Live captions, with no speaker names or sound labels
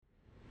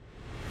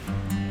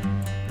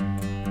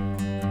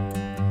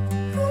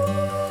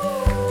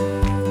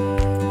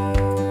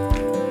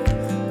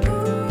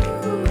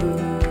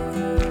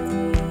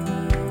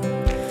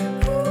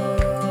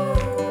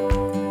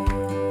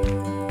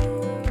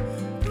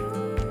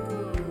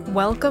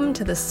Welcome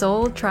to the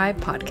Soul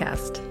Tribe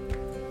Podcast.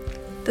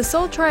 The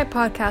Soul Tribe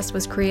Podcast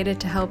was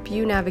created to help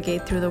you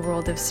navigate through the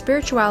world of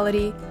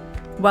spirituality,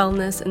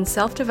 wellness, and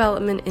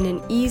self-development in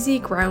an easy,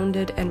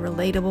 grounded, and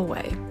relatable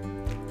way.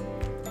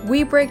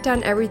 We break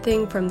down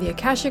everything from the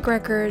Akashic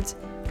Records,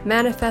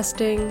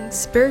 manifesting,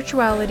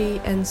 spirituality,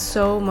 and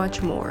so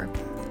much more.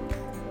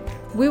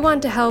 We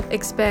want to help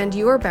expand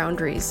your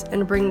boundaries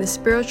and bring the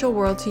spiritual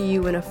world to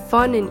you in a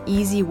fun and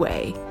easy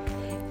way.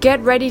 Get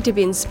ready to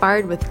be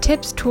inspired with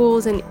tips,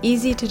 tools, and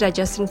easy to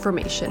digest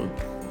information.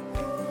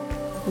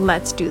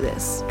 Let's do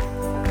this.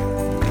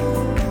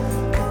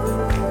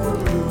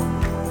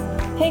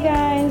 Hey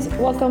guys,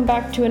 welcome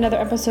back to another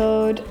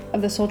episode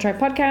of the Soul Tribe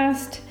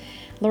Podcast.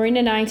 Lorraine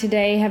and I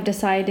today have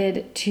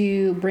decided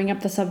to bring up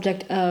the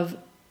subject of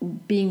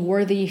being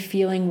worthy,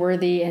 feeling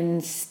worthy,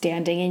 and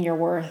standing in your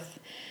worth.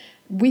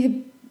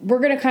 We're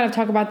going to kind of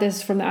talk about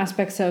this from the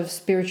aspects of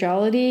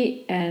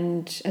spirituality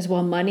and as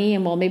well money,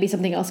 and maybe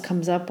something else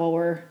comes up while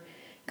we're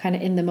kind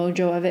of in the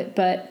mojo of it.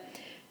 But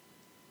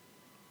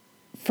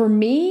for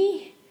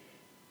me,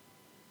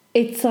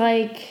 it's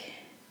like,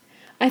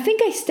 I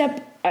think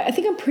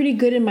I'm pretty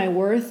good in my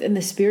worth in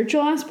the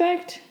spiritual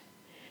aspect,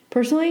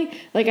 personally.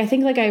 Like, I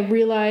think I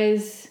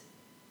realize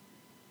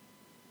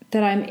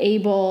that I'm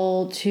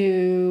able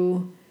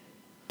to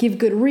give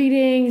good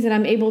readings and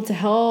I'm able to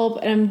help,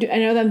 and I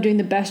know that I'm doing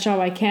the best job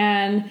I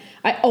can.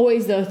 I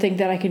always, though, think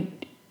that I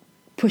could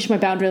push my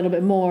boundary a little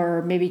bit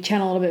more, maybe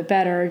channel a little bit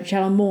better,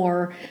 channel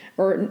more,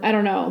 or I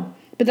don't know.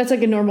 But that's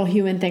like a normal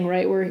human thing,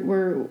 right?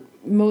 Where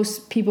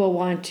most people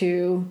want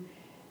to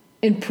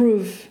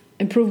improve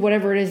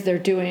whatever it is they're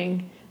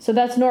doing. So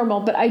that's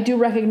normal. But I do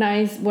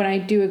recognize when I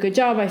do a good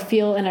job, I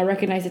feel and I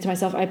recognize it to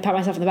myself. I pat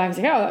myself on the back and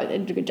say, oh, I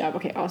did a good job.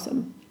 Okay,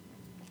 awesome.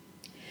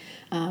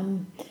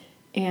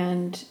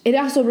 And it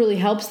also really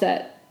helps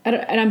that,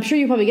 and I'm sure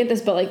you probably get this,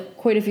 but like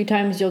quite a few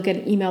times you'll get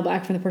an email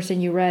back from the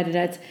person you read, and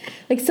that's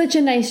like such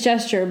a nice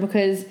gesture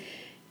because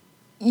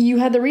you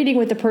had the reading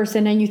with the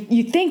person and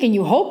you think and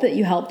you hope that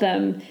you help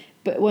them,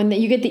 but when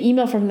you get the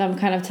email from them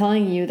kind of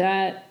telling you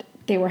that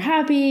they were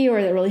happy or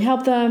that really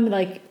helped them,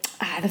 like,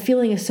 the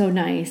feeling is so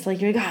nice.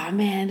 Like, you're like, oh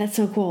man, that's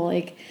so cool.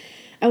 Like,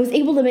 I was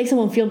able to make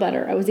someone feel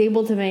better. I was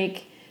able to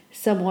make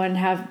someone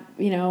have,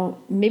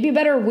 maybe a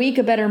better week,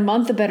 a better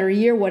month, a better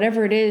year,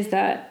 whatever it is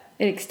that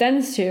it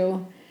extends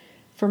to.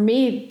 For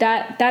me,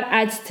 that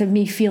adds to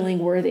me feeling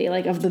worthy,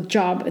 like, of the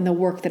job and the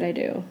work that I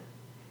do.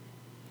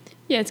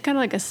 Yeah, it's kind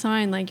of like a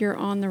sign, like you're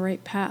on the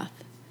right path.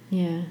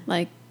 Yeah.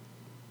 Like,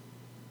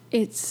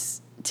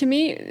 it's, to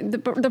me,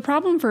 the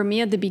problem for me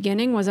at the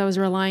beginning was I was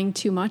relying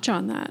too much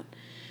on that.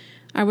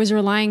 I was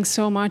relying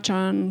so much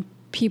on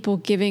people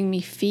giving me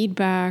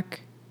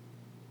feedback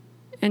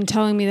and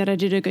telling me that I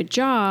did a good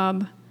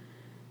job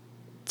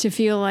to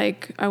feel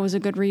like I was a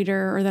good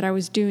reader or that I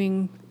was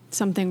doing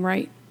something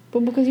right.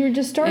 But because you were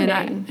just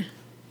starting.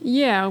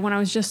 When I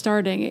was just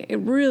starting, it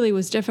really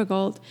was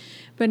difficult.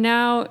 But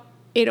now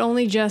it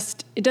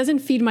doesn't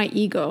feed my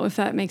ego, if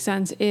that makes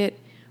sense. It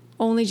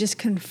only just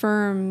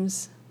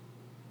confirms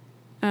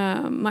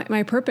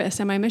my purpose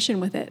and my mission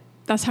with it.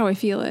 That's how I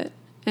feel it.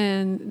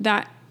 And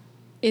that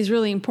is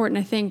really important,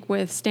 I think,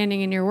 with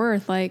standing in your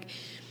worth. Like,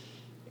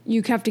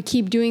 you have to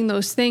keep doing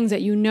those things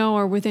that you know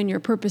are within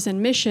your purpose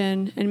and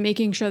mission, and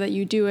making sure that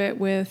you do it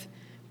with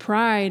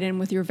pride and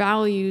with your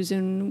values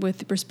and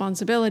with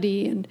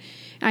responsibility. And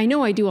I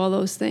know I do all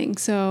those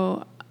things.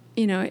 So,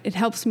 it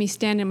helps me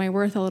stand in my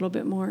worth a little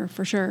bit more,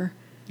 for sure.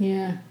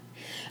 Yeah.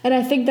 And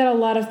I think that a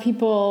lot of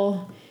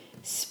people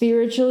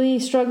spiritually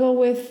struggle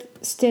with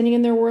standing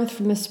in their worth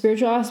from the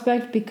spiritual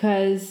aspect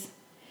because,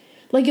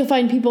 like, you'll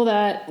find people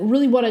that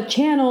really want to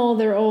channel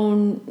their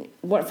own,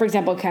 for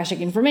example, Akashic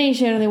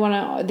information, or they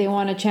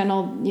want to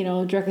channel,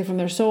 directly from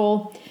their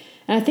soul.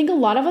 And I think a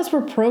lot of us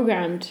were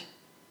programmed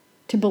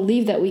to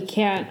believe that we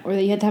can't, or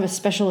that you have to have a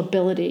special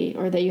ability,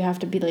 or that you have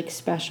to be like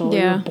special, or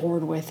you're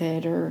born with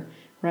it, or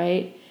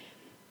right.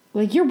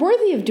 Like, you're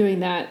worthy of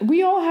doing that.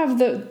 We all have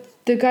the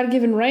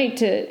God-given right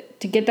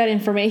to get that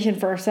information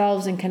for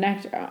ourselves and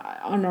connect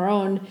on our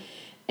own.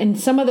 And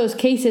some of those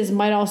cases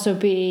might also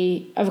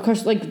be, of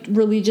course, like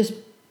religious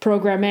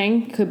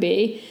programming could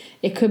be.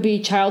 It could be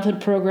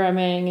childhood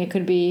programming. It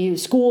could be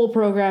school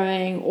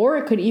programming. Or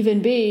it could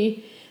even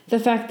be the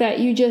fact that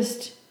you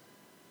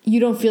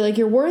don't feel like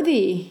you're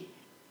worthy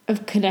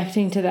of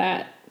connecting to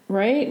that,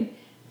 right?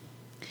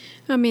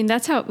 I mean,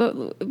 that's how,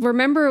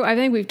 remember, I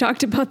think we've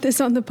talked about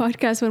this on the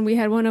podcast when we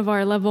had one of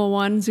our level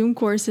 1 Zoom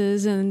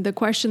courses, and the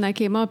question that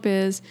came up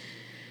is,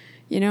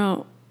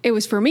 it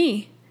was for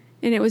me.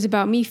 And it was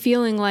about me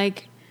feeling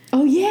like,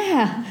 oh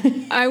yeah,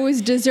 I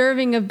was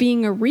deserving of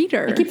being a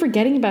reader. I keep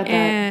forgetting about that.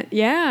 And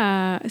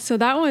yeah, so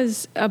that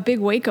was a big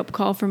wake up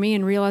call for me,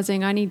 and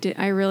realizing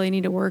I really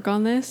need to work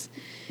on this.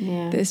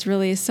 Yeah. This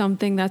really is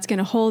something that's going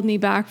to hold me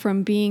back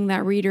from being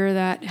that reader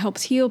that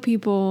helps heal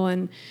people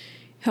and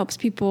helps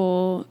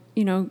people,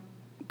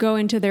 go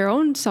into their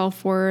own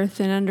self-worth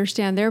and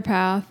understand their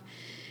path.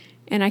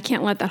 And I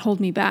can't let that hold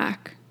me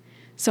back.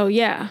 So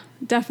yeah,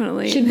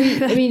 definitely. Should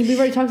we? I mean, we've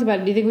already talked about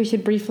it. Do you think we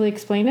should briefly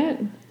explain it?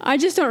 I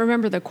just don't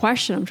remember the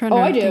question. I'm trying to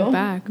I think do.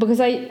 back. Because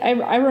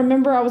I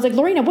remember I was like,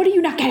 Lorena, what are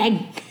you not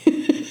getting?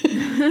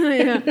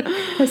 Yeah.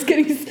 I was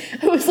like,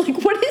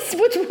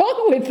 what's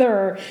wrong with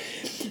her?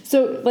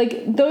 So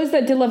like those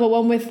that did level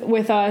 1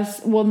 with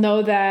us will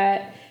know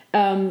that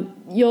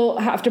you'll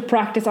have to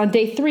practice on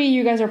day 3.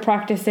 You guys are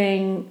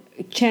practicing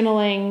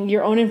channeling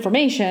your own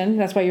information.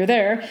 That's why you're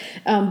there.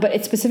 But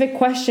it's specific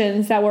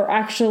questions that were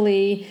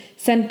actually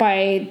sent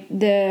by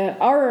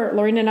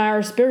Lorena and I,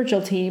 our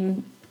spiritual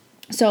team.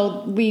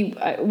 So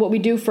what we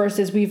do first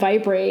is we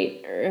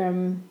vibrate.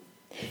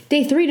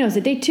 Day 3, no, is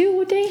it day 2?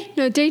 What day?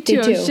 No, day 2.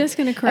 I was just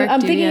going to correct you.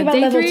 I'm thinking about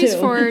day level 3 2. is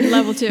for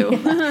level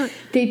 2. Yeah.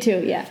 Day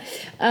 2, yeah.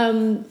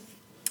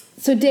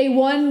 So day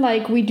 1,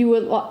 like we do a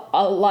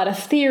lot of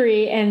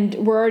theory, and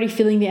we're already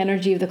feeling the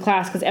energy of the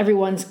class because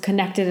everyone's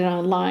connected and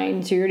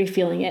online, so you're already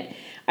feeling it.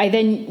 I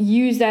then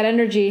use that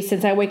energy,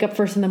 since I wake up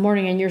first in the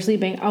morning and you're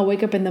sleeping, I'll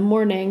wake up in the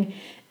morning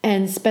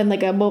and spend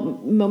like a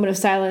moment of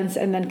silence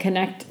and then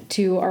connect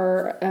to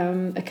our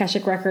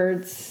Akashic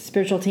Records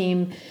spiritual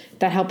team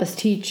that help us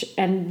teach,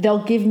 and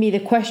they'll give me the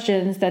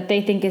questions that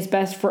they think is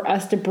best for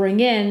us to bring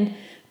in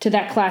to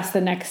that class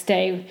the next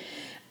day.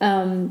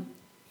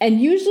 And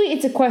usually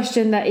it's a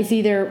question that is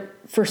either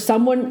for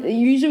someone,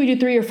 usually we do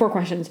 3 or 4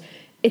 questions.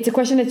 It's a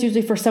question that's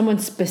usually for someone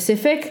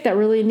specific that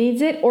really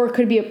needs it, or it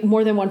could be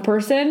more than one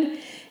person.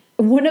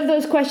 One of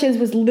those questions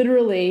was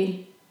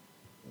literally,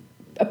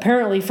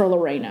 apparently for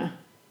Lorena.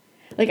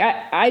 Like,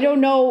 I don't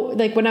know,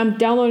 like when I'm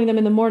downloading them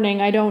in the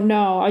morning, I don't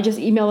know. I just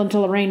email them to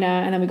Lorena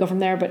and then we go from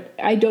there, but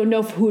I don't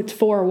know who it's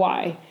for or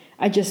why.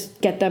 I just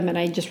get them and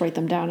I just write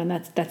them down, and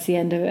that's the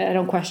end of it. I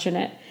don't question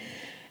it.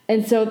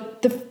 And so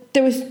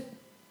there was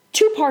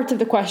 2 parts of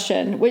the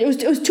question. It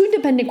was 2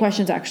 independent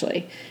questions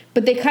actually,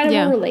 but they kind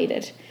of were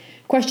related.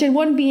 Question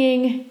 1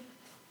 being,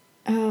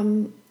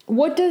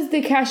 what does the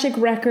Akashic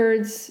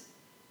Records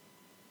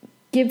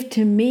give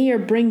to me or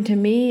bring to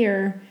me,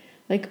 or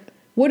like,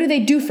 what do they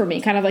do for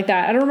me? Kind of like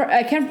that.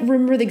 I can't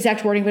remember the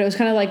exact wording, but it was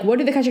kind of like, what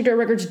do the Akashic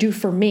Records do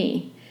for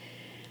me?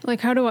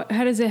 Like, how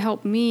does it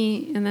help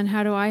me? And then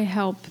how do I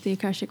help the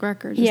Akashic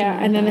Records? Yeah.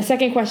 And then the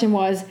second question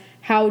was,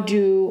 what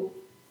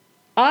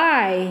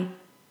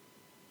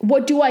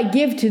do I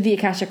give to the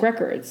Akashic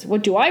Records?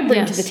 What do I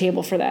bring to the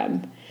table for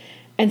them?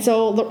 And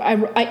so I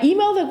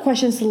emailed the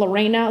questions to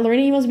Lorena.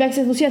 Lorena emails me back and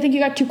says, Lucy, I think you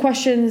got 2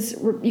 questions.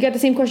 You got the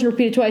same question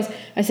repeated twice.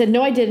 I said,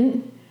 no, I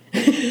didn't.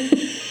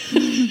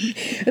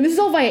 And this is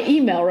all via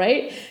email,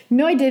 right?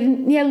 No, I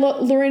didn't. Yeah,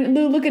 Lorena,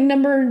 look at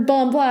number,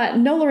 blah, blah.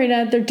 No,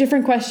 Lorena, they're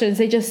different questions.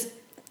 They just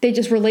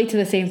relate to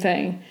the same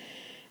thing.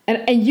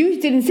 And you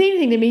didn't say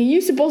anything to me.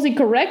 You supposedly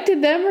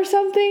corrected them or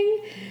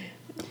something.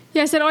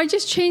 Yeah, I said, I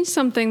just changed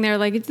something there.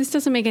 Like, this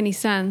doesn't make any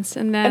sense.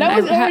 And then I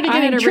was already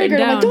getting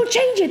triggered. I'm like, don't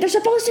change it. They're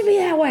supposed to be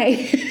that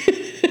way.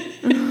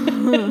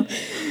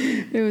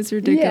 It was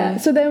ridiculous. Yeah.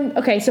 So then,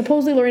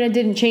 supposedly Lorena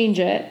didn't change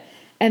it.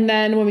 And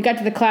then when we got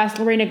to the class,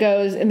 Lorena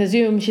goes in the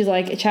Zoom, she's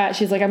like,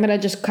 I'm going to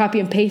just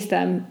copy and paste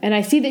them. And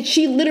I see that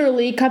she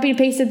literally copied and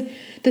pasted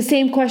the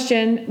same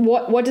question.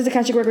 What does the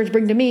Akashic Records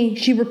bring to me?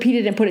 She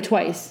repeated and put it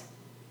twice.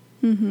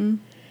 Mm-hmm.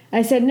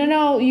 I said,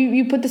 no,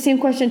 you put the same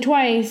question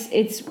twice.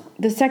 It's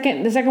the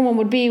second one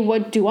would be,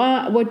 what do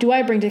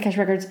I bring to the Akashic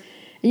Records?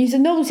 And you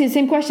said, no, Lucy, the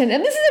same question.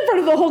 And this is in front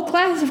of the whole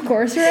class, of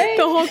course, right?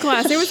 The whole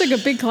class. It was like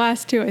a big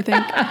class too, I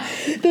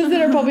think. Those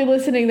that are probably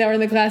listening that were in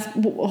the class,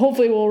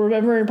 hopefully will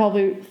remember and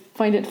probably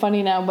find it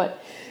funny now.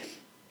 But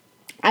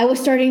I was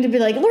starting to be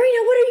like, Lorena,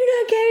 what are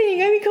you not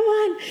getting? I mean, come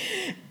on.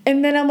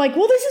 And then I'm like,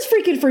 well, this is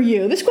freaking for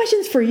you. This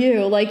question's for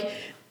you. Like,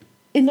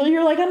 and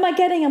you're like, I'm not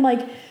getting. I'm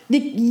like,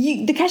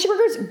 the Akashic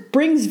Records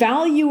brings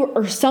value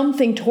or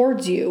something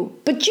towards you,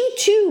 but you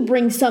too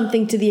bring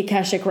something to the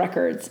Akashic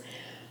Records.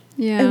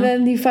 Yeah. And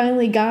then you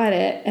finally got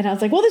it, and I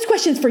was like, well, this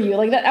question's for you.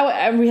 Like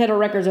that, we had our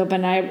records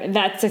open.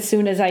 That's as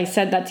soon as I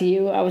said that to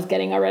you, I was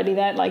getting already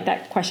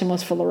that question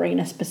was for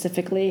Lorena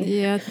specifically.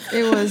 Yeah,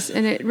 it was,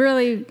 and it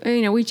really,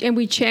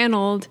 we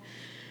channeled,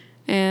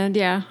 and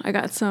yeah, I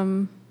got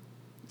some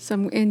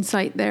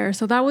insight there,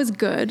 so that was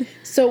good.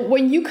 So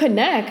when you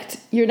connect,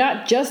 you're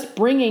not just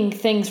bringing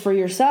things for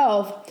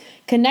yourself.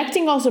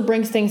 Connecting also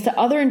brings things to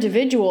other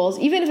individuals,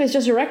 even if it's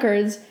just your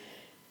records,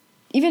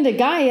 even to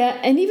Gaia,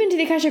 and even to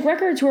the Akashic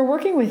Records who are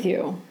working with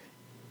you.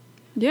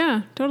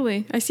 Yeah,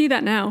 totally. I see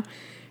that now.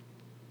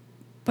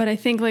 But I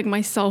think like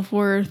my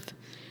self-worth,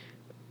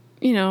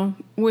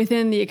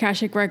 within the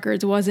Akashic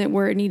Records wasn't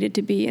where it needed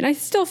to be. And I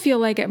still feel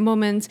like at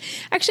moments,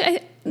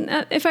 actually,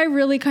 if I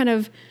really kind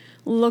of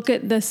look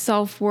at the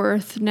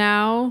self-worth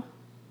now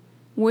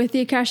with the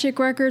Akashic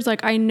Records,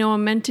 like I know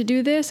I'm meant to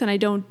do this and I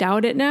don't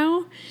doubt it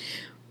now.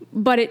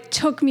 But it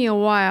took me a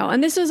while.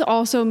 And this is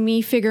also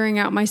me figuring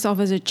out myself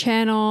as a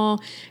channel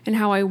and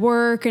how I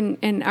work.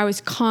 And I was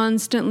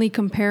constantly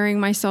comparing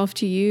myself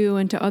to you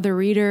and to other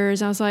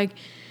readers. I was like,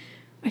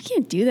 I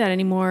can't do that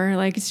anymore.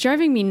 Like, it's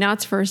driving me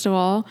nuts, first of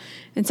all.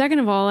 And second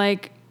of all,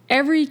 like,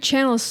 every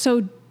channel is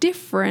so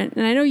different.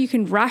 And I know you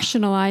can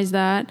rationalize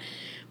that.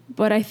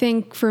 But I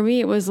think for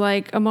me, it was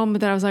like a moment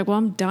that I was like, well,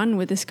 I'm done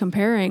with this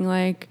comparing.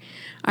 Like,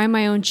 I'm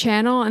my own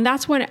channel. And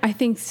that's when I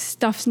think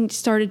stuff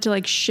started to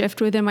like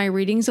shift within my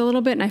readings a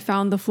little bit. And I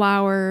found the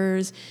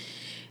flowers,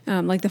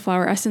 like the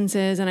flower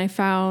essences. And I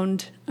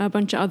found a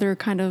bunch of other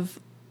kind of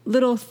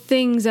little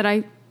things that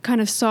I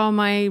kind of saw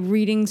my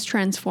readings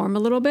transform a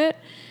little bit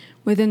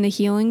within the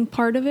healing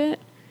part of it.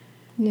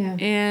 Yeah.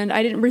 And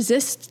I didn't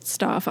resist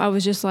stuff. I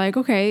was just like,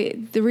 okay,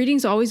 the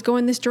readings always go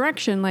in this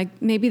direction. Like,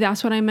 maybe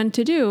that's what I'm meant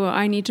to do.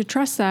 I need to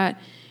trust that.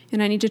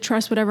 And I need to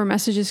trust whatever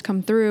messages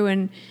come through.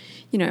 And,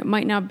 you know, it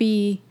might not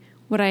be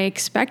what I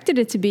expected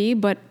it to be,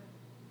 but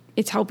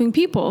it's helping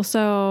people.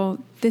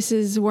 So this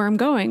is where I'm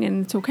going,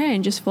 and it's okay.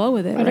 And just flow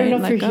with it. I don't know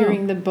and if you're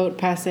hearing the boat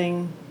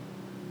passing.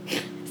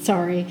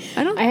 Sorry.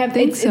 I have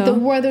think so. The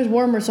weather's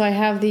warmer, so I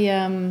have the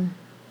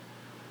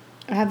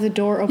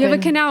door open. You have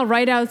a canal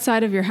right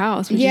outside of your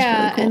house, which is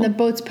really cool. And the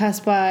boats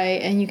pass by,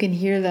 and you can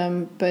hear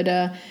them. But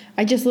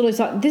I just literally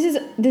saw this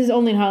is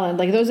only in Holland.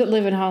 Like, those that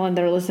live in Holland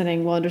that are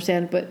listening will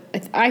understand. But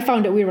I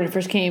found it weird when I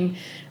first came.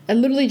 I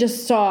literally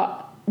just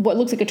saw what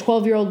looks like a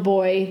 12-year-old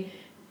boy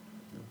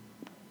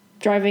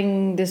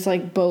driving this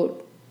like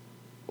boat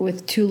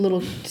with two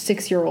little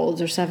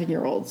 6-year-olds or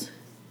 7-year-olds.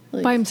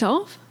 Like, by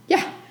himself?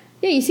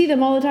 Yeah, you see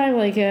them all the time,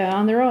 like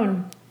on their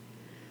own.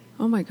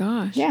 Oh my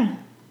gosh. Yeah.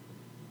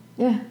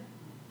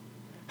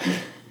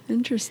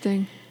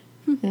 Interesting.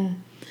 Yeah.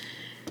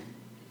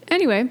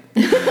 Anyway.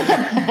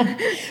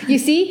 You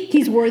see,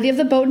 he's worthy of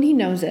the boat and he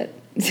knows it.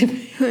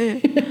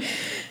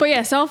 But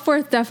yeah,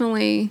 self-worth,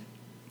 definitely,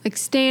 like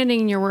standing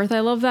in your worth.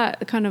 I love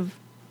that kind of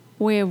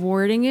way of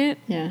wording it.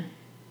 Yeah.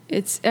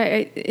 It's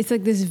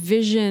like this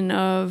vision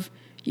of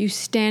you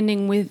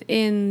standing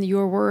within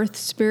your worth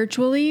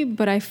spiritually,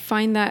 but I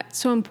find that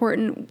so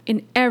important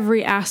in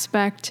every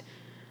aspect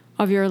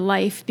of your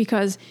life,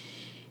 because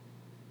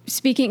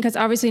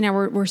obviously now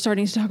we're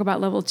starting to talk about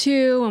level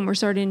 2, and we're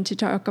starting to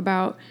talk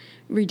about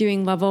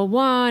redoing level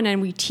 1,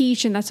 and we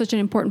teach, and that's such an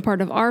important part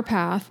of our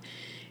path.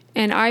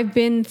 And I've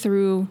been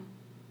through,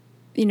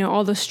 you know,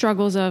 all the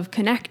struggles of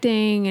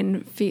connecting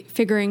and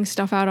figuring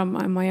stuff out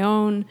on my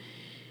own.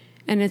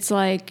 And it's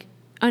like,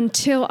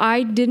 until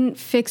I didn't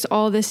fix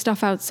all this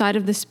stuff outside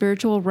of the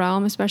spiritual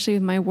realm, especially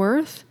with my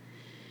worth,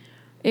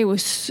 it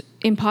was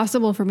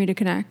impossible for me to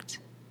connect.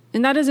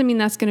 And that doesn't mean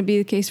that's going to be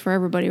the case for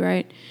everybody,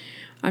 right?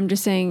 I'm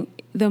just saying,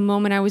 the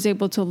moment I was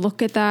able to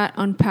look at that,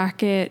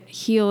 unpack it,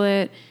 heal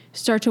it,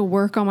 start to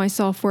work on my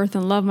self-worth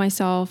and love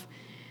myself,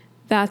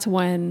 that's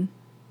when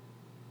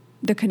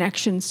the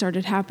connection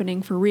started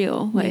happening for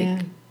real.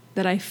 Like,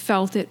 that I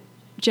felt it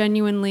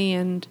genuinely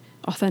and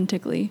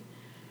authentically.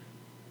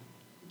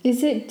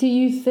 Is it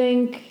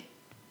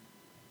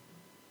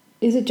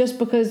just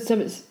because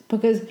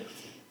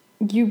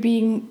you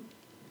being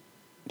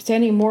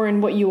standing more in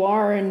what you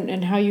are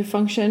and how you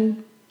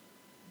function,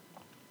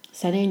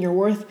 standing in your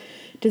worth,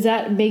 does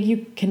that make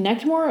you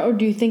connect more, or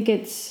do you think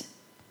it's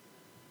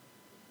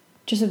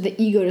just that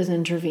the ego doesn't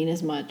intervene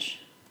as much?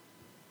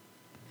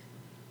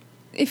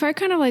 If I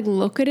kind of like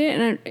look at it,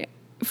 and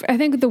I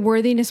think the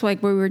worthiness,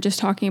 like where we were just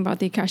talking about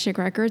the Akashic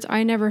Records,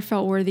 I never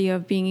felt worthy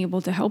of being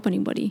able to help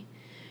anybody.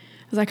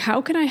 I was like,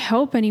 how can I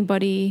help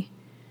anybody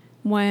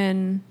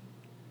when,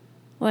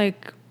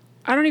 like,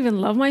 I don't even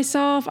love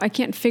myself. I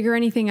can't figure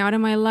anything out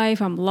in my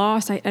life. I'm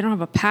lost. I don't have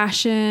a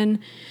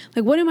passion.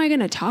 Like, what am I going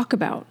to talk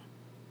about?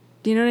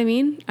 Do you know what I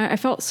mean? I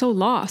felt so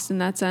lost in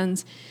that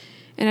sense.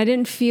 And I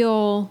didn't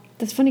feel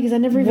That's funny, because I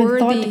never even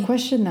thought to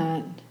question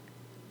that.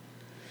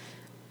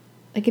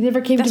 Like, it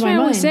never came to my mind. That's why I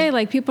always say,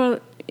 like, people,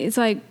 it's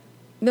like,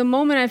 the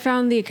moment I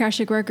found the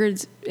Akashic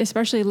Records,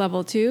 especially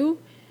level 2,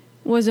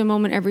 was a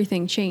moment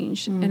everything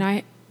changed. And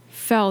I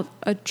felt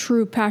a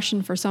true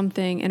passion for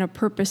something and a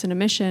purpose and a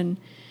mission.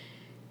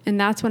 And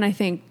that's when I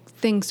think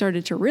things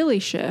started to really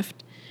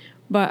shift.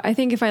 But I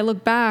think if I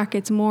look back,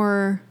 it's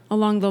more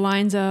along the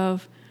lines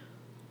of,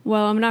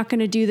 well, I'm not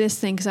going to do this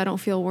thing because I don't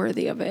feel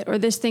worthy of it. Or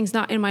this thing's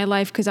not in my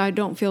life because I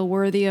don't feel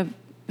worthy of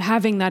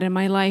having that in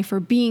my life, or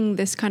being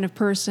this kind of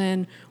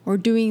person, or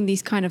doing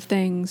these kind of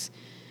things.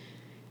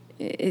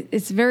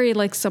 It's very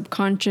like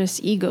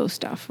subconscious ego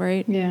stuff,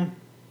 right? Yeah.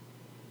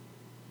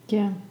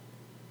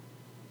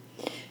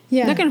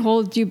 That can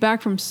hold you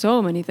back from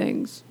so many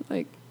things.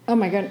 Like, oh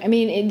my God. I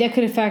mean, that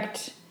could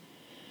affect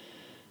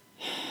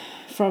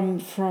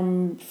from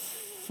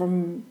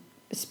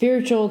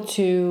spiritual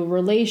to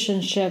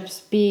relationships,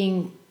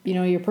 being, you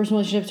know, your personal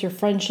relationships, your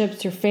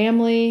friendships, your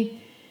family.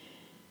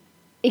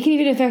 It can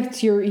even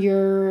affect your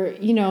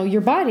you know,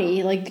 your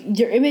body, like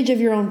your image of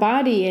your own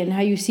body and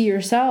how you see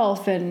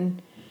yourself,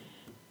 and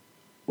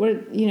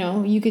what, you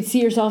know, you could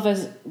see yourself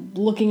as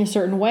looking a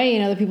certain way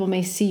and other people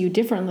may see you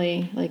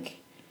differently. Like,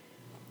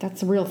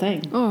 that's a real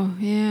thing. Oh,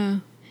 yeah.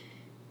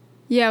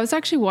 Yeah, I was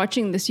actually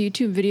watching this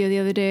YouTube video the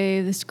other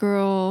day, this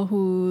girl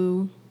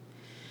who,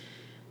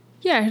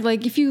 yeah,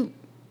 like if you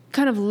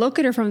kind of look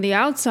at her from the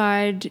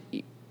outside,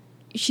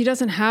 she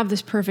doesn't have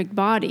this perfect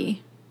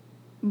body,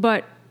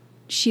 but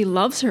she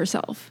loves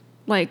herself.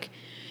 Like,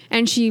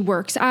 and she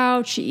works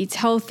out, she eats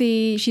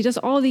healthy, she does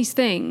all these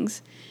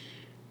things.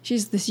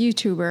 she's this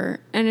YouTuber,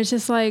 and it's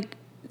just like,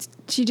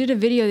 she did a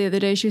video the other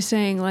day. She was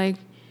saying like,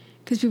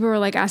 because people were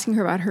like asking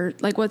her about her,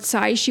 like what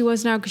size she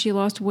was now because she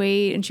lost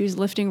weight and she was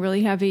lifting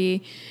really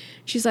heavy.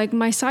 She's like,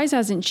 my size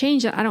hasn't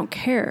changed. I don't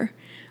care.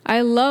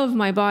 I love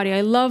my body.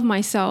 I love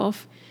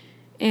myself,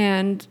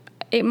 and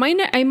I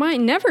might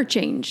never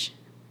change,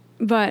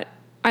 but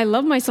I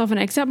love myself and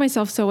I accept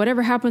myself. So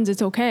whatever happens,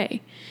 it's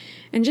okay.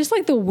 And just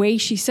like the way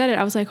she said it,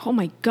 I was like, oh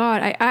my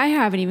God, I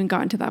haven't even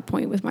gotten to that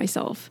point with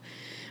myself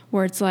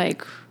where it's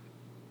like,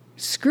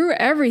 screw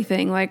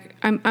everything. Like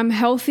I'm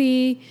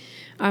healthy.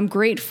 I'm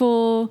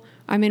grateful.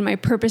 I'm in my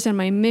purpose and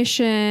my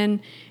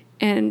mission,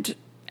 and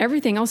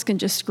everything else can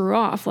just screw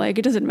off. Like,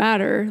 it doesn't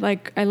matter.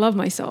 Like, I love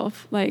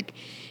myself. Like,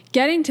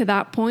 getting to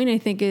that point, I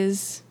think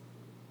is,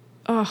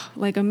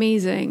 like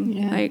amazing.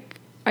 Yeah. Like,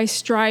 I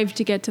strive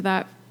to get to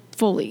that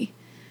fully.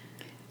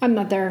 I'm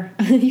not there.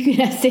 You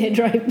can ask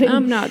Sandra.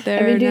 I'm not there.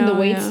 I've been doing the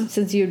weights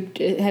since you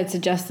had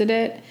suggested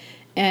it,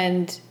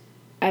 and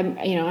I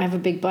have a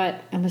big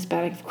butt. I'm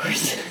Hispanic, of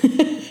course.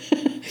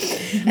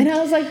 And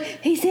I was like,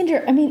 hey,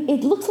 Sandra, I mean,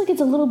 it looks like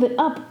it's a little bit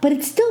up, but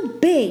it's still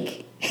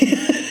big.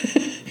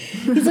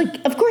 He's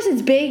like, of course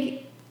it's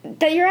big.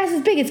 That your ass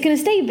is big. It's going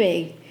to stay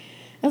big.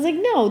 I was like,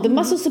 no, the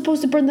muscle's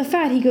supposed to burn the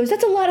fat. He goes,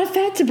 that's a lot of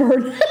fat to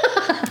burn.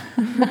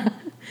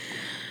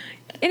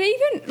 And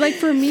even, like,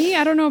 for me,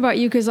 I don't know about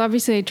you, because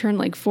obviously I turned,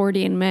 like,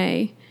 40 in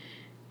May.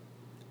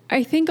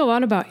 I think a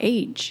lot about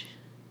age.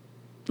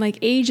 Like,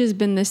 age has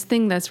been this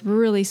thing that's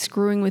really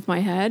screwing with my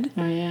head.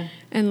 Oh, yeah.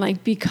 And,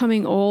 like,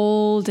 becoming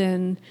old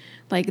and,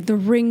 like, the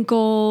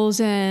wrinkles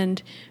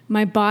and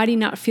my body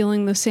not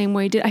feeling the same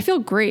way. I feel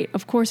great.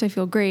 Of course I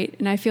feel great.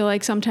 And I feel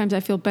like sometimes I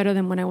feel better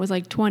than when I was,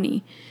 like,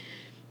 20.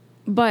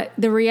 But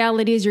the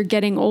reality is you're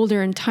getting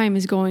older and time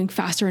is going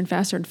faster and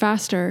faster and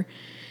faster.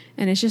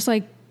 And it's just,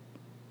 like,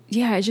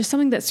 yeah, it's just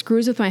something that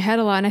screws with my head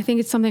a lot. And I think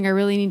it's something I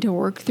really need to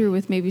work through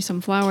with maybe some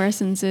flower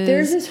essences.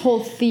 There's this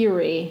whole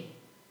theory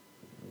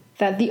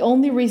that the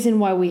only reason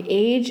why we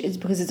age is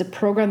because it's a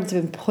program that's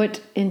been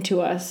put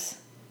into us.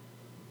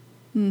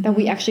 Mm-hmm. That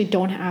we actually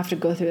don't have to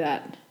go through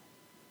that.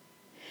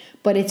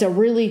 But it's a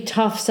really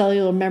tough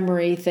cellular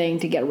memory thing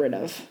to get rid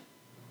of.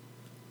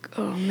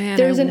 Oh, man.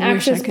 There's an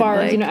access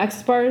bar. You know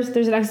access bars?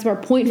 There's an access bar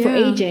point for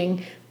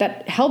aging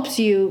that helps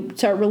you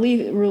start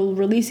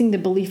releasing the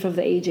belief of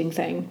the aging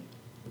thing.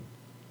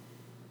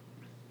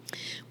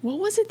 What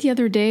was it the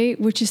other day?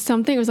 Which is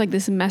something, it was like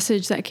this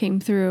message that came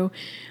through.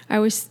 I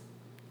was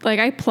like,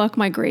 I pluck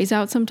my grays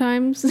out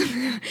sometimes.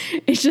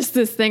 It's just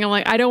this thing. I'm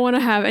like, I don't want to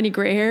have any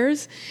gray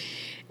hairs.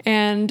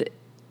 And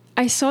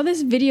I saw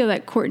this video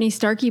that Courtney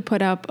Starkey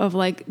put up of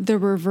like the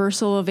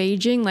reversal of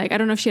aging. Like, I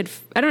don't know if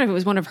it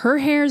was one of her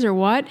hairs or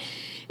what.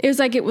 It was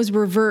like, it was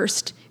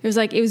reversed. It was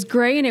like, it was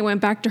gray and it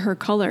went back to her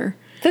color.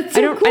 That's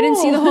so cool. I didn't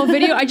see the whole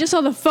video. I just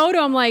saw the photo.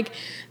 I'm like,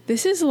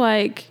 this is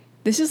like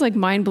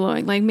mind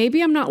blowing. Like,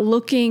 maybe I'm not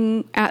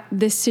looking at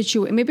this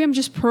situation. Maybe I'm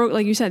just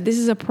like you said, this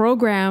is a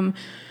program.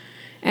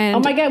 And oh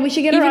my God, we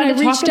should get her on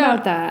to talk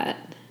about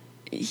that.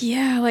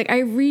 Yeah. Like, I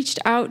reached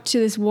out to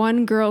this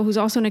one girl who's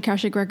also an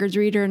Akashic Records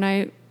reader, and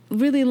I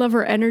really love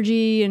her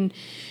energy, and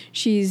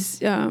she's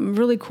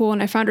really cool.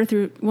 And I found her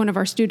through one of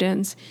our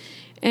students,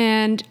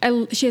 and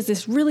she has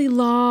this really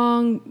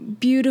long,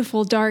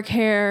 beautiful dark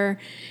hair,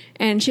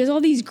 and she has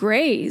all these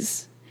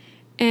grays,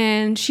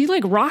 and she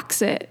like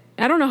rocks it.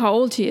 I don't know how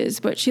old she is,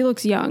 but she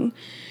looks young.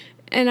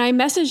 And I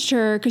messaged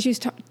her because she was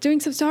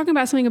talking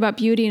about something about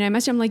beauty. And I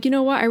messaged her, I'm like, you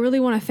know what? I really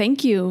want to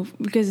thank you,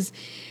 because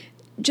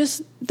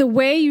just the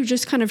way you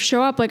just kind of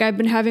show up. Like, I've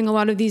been having a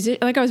lot of these,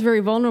 like, I was very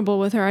vulnerable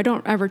with her. I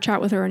don't ever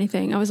chat with her or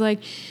anything. I was like,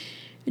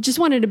 I just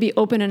wanted to be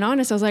open and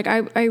honest. I was like,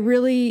 I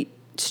really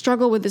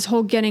struggle with this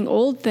whole getting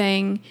old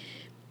thing.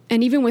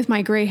 And even with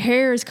my gray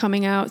hairs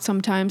coming out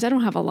sometimes, I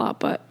don't have a lot,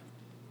 but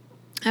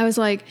I was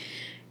like,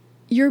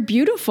 you're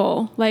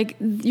beautiful. Like,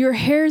 your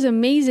hair is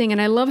amazing.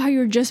 And I love how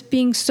you're just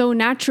being so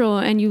natural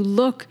and you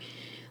look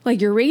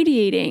like you're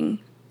radiating.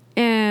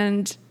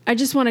 And I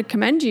just want to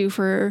commend you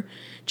for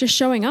just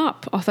showing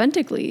up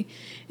authentically.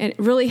 And it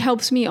really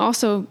helps me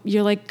also.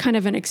 You're like kind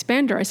of an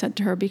expander, I said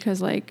to her,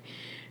 because like,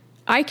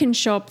 I can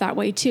show up that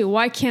way too.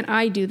 Why can't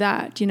I do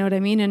that? You know what I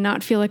mean? And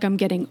not feel like I'm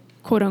getting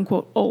quote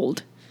unquote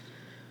old.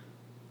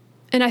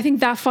 And I think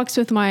that fucks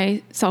with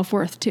my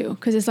self-worth too.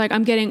 Because it's like,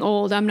 I'm getting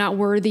old. I'm not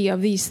worthy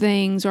of these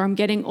things, or I'm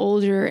getting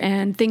older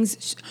and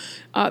things,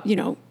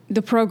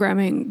 the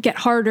programming get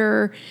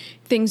harder.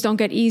 Things don't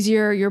get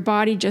easier. Your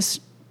body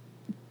just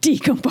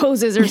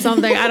decomposes or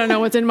something. I don't know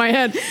what's in my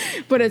head,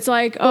 but it's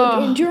like,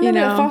 do you remember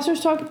that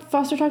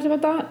Foster talked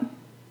about that?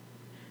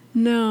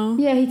 No.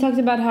 Yeah, he talked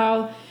about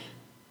how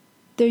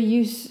did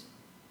he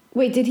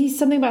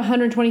something about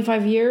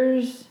 125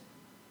 years?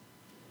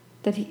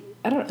 That he,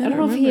 I don't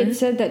know if he had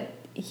said that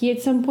he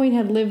at some point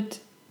had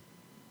lived,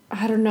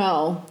 I don't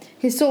know.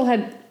 His soul I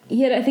think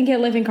he had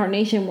life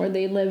incarnation where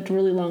they lived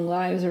really long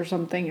lives or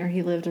something, or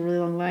he lived a really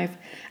long life.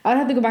 I would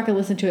have to go back and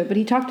listen to it, but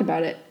he talked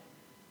about it.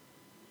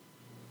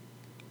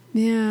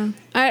 Yeah.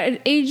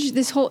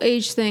 This whole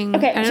age thing.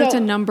 Okay, I know so it's a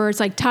number. It's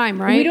like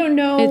time, right? We don't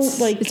know,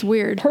 it's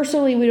weird.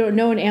 Personally, we don't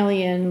know an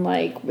alien,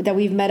 like, that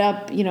we've met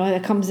up, you know,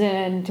 that comes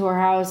in to our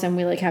house and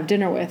we, like, have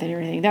dinner with and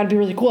everything. That would be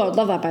really cool. I would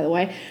love that, by the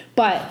way.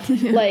 But,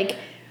 like,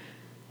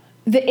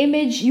 the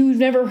image, you've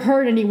never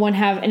heard anyone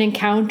have an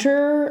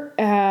encounter,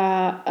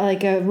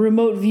 like a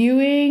remote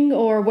viewing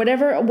or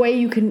whatever way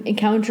you can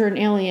encounter an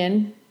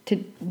alien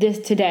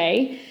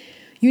today.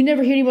 You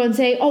never hear anyone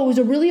say, oh, it was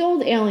a really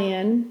old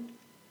alien.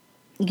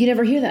 You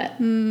never hear that.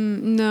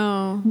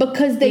 No.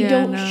 Because they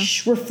don't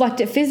reflect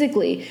it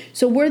physically.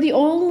 So we're the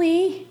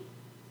only,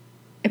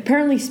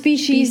 apparently,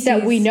 species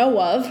that we know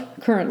of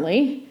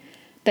currently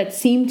that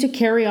seem to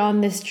carry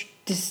on this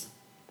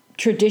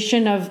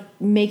tradition of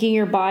making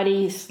your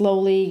body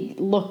slowly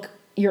look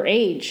your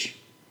age.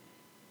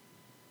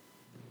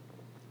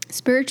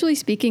 Spiritually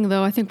speaking,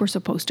 though, I think we're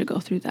supposed to go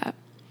through that.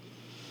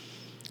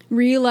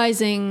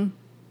 Realizing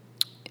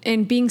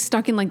and being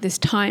stuck in, like, this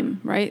time,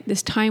 right?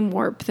 This time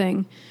warp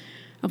thing.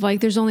 Of,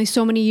 like, there's only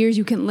so many years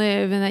you can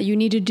live and that you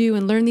need to do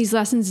and learn these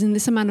lessons in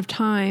this amount of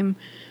time.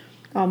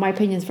 Oh, my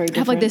opinion is very different.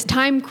 Have, like, this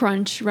time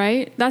crunch,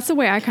 right? That's the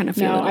way I kind of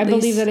feel. No, I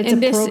believe that it's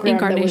a program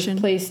that was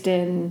placed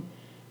in,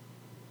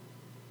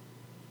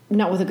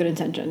 not with a good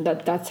intention.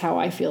 That's how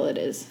I feel it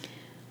is.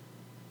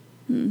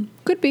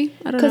 Could be.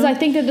 I don't know. Because I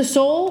think that the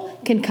soul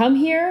can come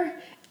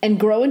here and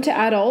grow into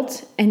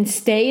adult and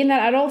stay in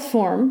that adult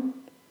form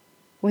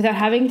without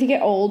having to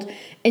get old,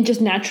 and just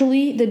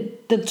naturally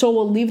the soul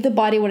will leave the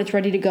body when it's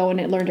ready to go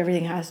and it learned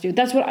everything it has to do.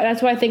 That's what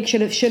I think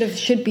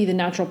should be the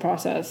natural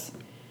process.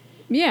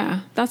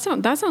 Yeah, that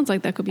sounds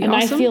like that could be and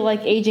awesome. I feel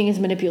like aging is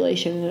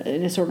manipulation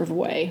in a sort of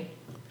way.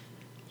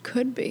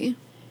 Could be.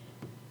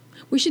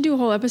 We should do a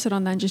whole episode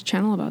on that and just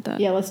channel about that.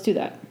 Yeah, let's do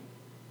that.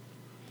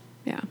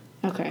 Yeah.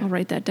 Okay. I'll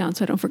write that down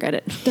so I don't forget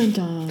it. Dun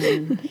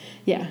dun.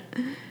 Yeah.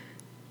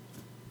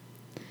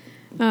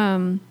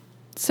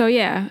 So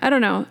yeah, I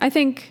don't know.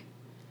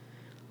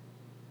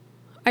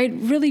 I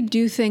really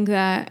do think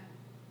that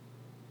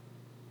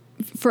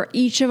for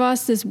each of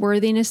us, this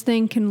worthiness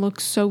thing can look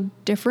so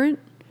different,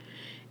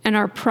 and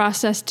our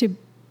process to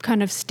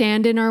kind of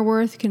stand in our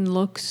worth can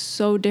look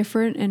so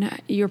different. And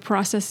the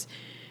process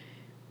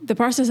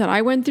that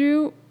I went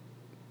through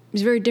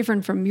is very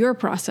different from your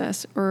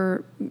process,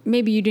 or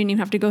maybe you didn't even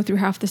have to go through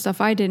half the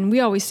stuff I did. And we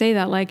always say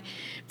that, like,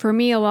 for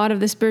me, a lot of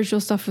the spiritual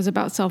stuff was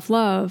about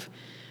self-love.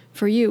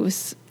 For you, it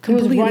was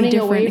completely running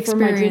different away experience. from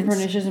my dream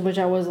premonitions, in which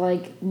I was,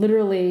 like,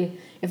 literally,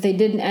 if they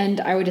didn't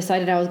end, I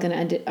decided I was going to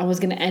end it. I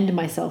was going to end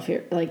myself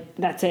here. Like,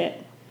 that's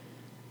it.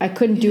 I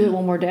couldn't do it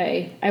one more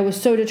day. I was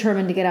so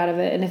determined to get out of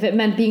it. And if it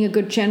meant being a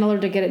good channeler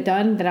to get it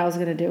done, then I was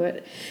going to do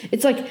it.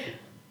 It's like,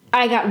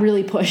 I got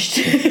really pushed.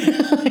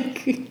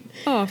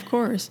 Oh, of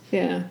course.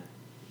 Yeah.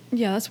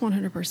 Yeah, that's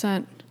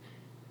 100%.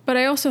 But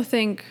I also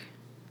think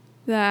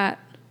that,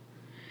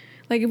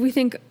 like,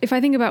 if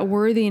I think about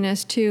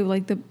worthiness too,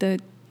 like the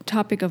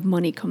topic of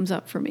money comes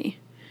up for me.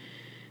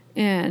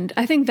 And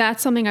I think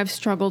that's something I've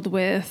struggled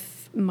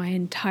with my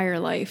entire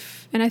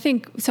life. And I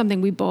think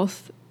something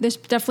there's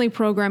definitely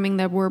programming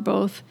that we're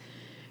both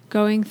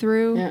going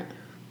through. Yeah.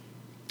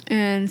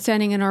 And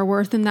standing in our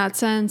worth in that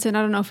sense. And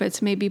I don't know if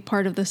it's maybe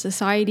part of the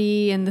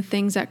society and the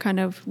things that kind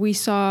of we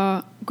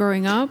saw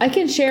growing up. I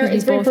can share,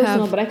 it's very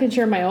personal, but I can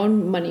share my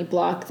own money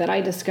block that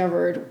I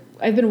discovered.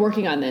 I've been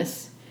working on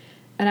this.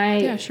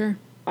 And yeah, sure.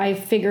 I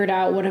figured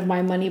out one of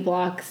my money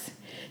blocks.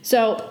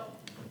 So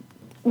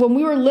when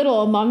we were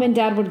little, Mom and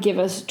Dad would give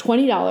us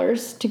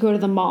 $20 to go to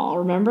the mall,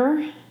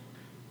 remember?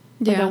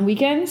 Like on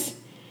weekends.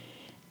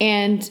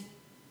 And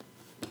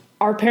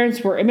our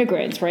parents were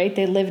immigrants, right?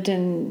 They lived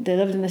in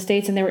the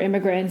States and they were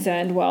immigrants,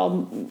 and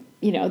well,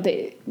 you know,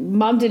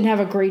 Mom didn't have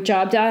a great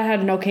job. Dad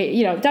had an okay,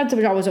 you know, Dad's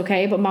job was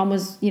okay, but Mom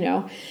was, you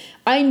know,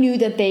 I knew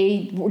that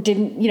they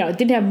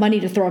didn't have money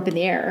to throw up in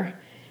the air.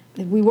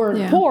 We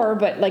weren't poor,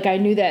 but, like, I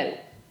knew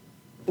that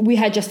we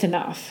had just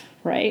enough,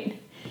 right?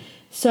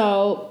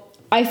 So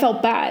I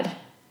felt bad.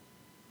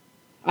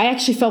 I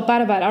actually felt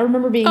bad about it. I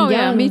remember being young. Oh,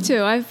 yeah, me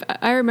too.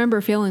 I remember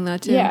feeling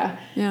that too. Yeah.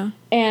 Yeah.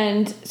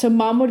 And so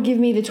Mom would give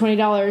me the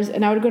 $20,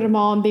 and I would go to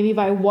mall and maybe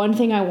buy one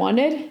thing I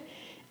wanted,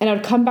 and I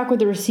would come back with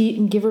the receipt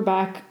and give her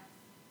back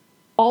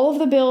all of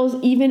the bills,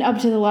 even up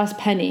to the last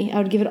penny. I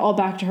would give it all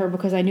back to her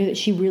because I knew that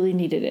she really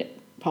needed it,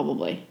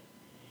 probably.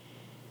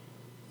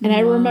 And I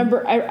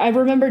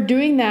remember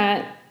doing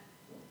that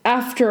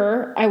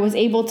after I was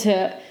able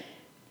to.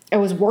 I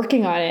was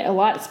working on it a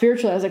lot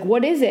spiritually. I was like,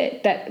 what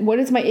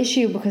is my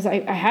issue? Because I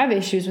have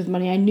issues with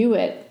money. I knew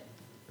it.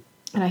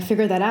 And I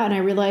figured that out. And I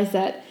realized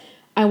that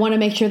I want to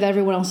make sure that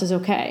everyone else is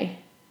okay.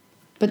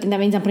 But then that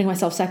means I'm putting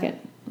myself second,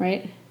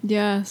 right?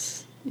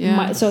 Yes.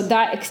 Yeah. So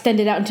that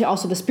extended out into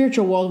also the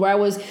spiritual world, where I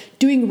was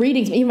doing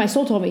readings. Even my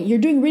soul told me, you're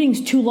doing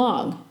readings too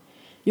long.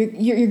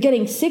 You're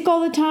getting sick all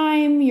the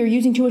time. You're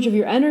using too much of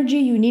your energy.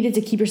 You needed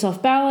to keep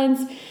yourself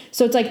balanced.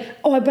 So it's like,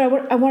 I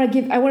want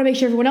to make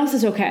sure everyone else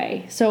is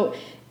okay. So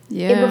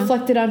it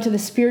reflected onto the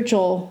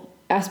spiritual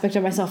aspect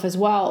of myself as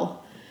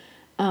well.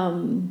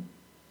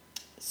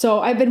 So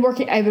I've been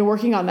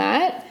working on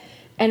that,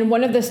 And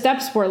one of the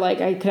steps were like,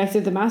 I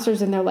connected the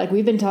masters and they're like,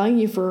 we've been telling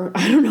you for,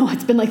 I don't know,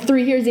 it's been like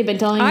 3 years they've been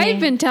telling me. I've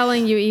been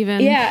telling you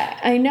even. Yeah,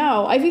 I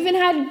know. I've even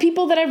had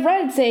people that I've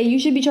read say you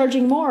should be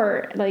charging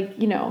more, like,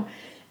 you know,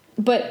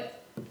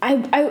 but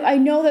I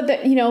know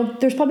that, you know,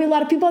 there's probably a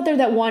lot of people out there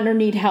that want or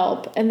need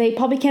help and they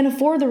probably can't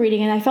afford the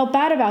reading. And I felt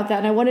bad about that.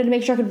 And I wanted to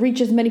make sure I could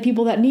reach as many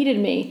people that needed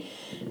me.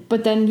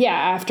 But then, yeah,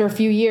 after a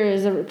few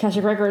years of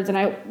Akashic Records and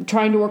I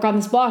trying to work on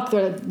this block,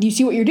 they're like, you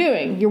see what you're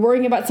doing? You're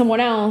worrying about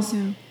someone else.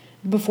 Yeah.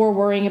 Before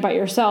worrying about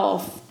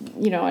yourself,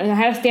 you know, and I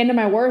had to stand on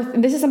my worth.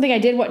 And this is something I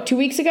did, 2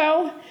 weeks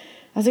ago?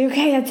 I was like,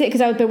 okay, that's it. Because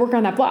I've been working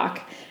on that block.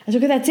 I was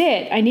like, okay, that's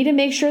it. I need to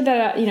make sure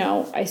that, you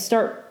know, I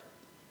start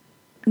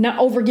not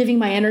over giving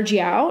my energy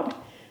out.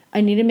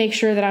 I need to make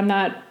sure that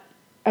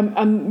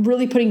I'm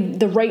really putting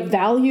the right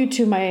value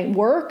to my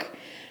work.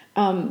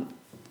 And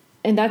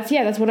that's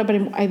what I've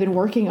been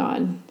working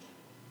on.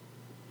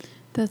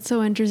 That's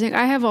so interesting.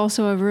 I have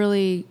also a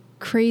really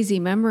crazy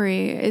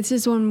memory. It's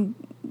just when,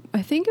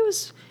 I think it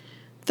was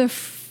the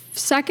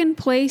second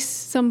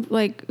place,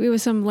 it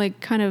was some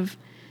kind of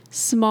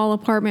small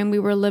apartment we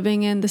were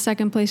living in, the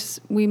second place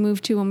we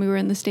moved to when we were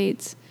in the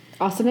States.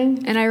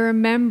 Ossining? And I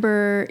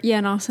remember,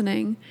 in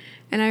Ossining.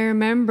 And I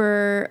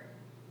remember,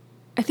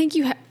 I think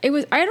it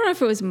was, I don't know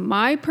if it was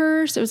my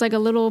purse. It was like a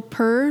little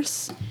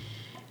purse.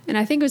 And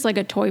I think it was like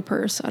a toy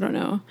purse. I don't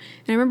know.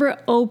 And I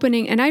remember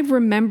opening, and I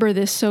remember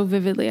this so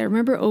vividly. I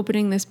remember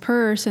opening this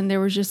purse and there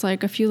was just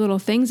like a few little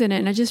things in it.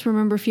 And I just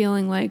remember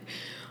feeling like,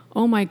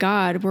 oh my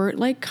God, we're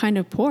like kind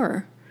of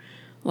poor.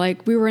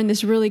 Like we were in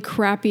this really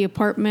crappy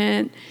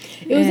apartment.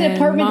 It was an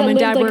apartment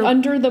that lived like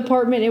under the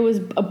apartment. It was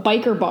a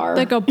biker bar.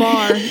 Like a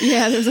bar.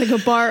 Yeah, there's like a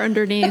bar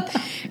underneath.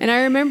 And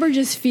I remember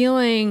just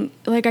feeling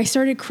like I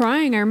started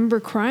crying. I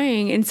remember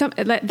crying. And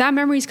that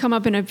memory's come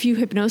up in a few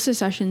hypnosis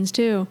sessions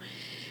too.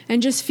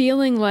 And just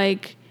feeling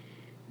like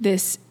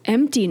this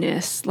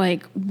emptiness,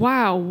 like,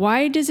 wow,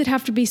 why does it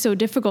have to be so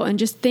difficult? And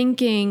just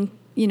thinking,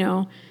 you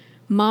know,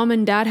 mom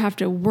and dad have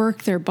to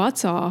work their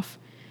butts off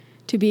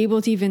to be able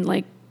to even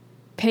like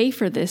pay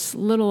for this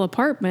little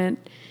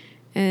apartment.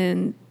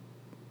 And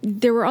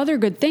there were other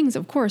good things,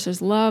 of course.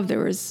 There's love,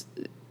 there was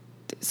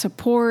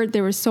support,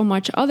 there was so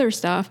much other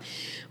stuff.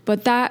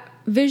 But that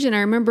vision, I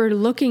remember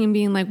looking and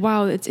being like,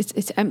 wow,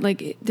 it's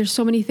like there's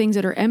so many things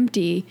that are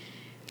empty.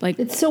 Like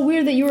it's so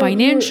weird that you were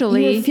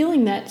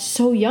feeling that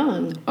so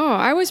young. Oh,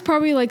 I was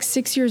probably like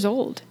 6 years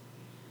old.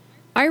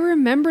 I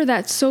remember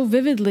that so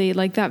vividly,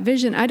 like that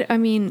vision. I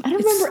mean, I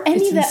don't remember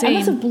any of that. Insane. I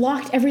must have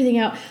blocked everything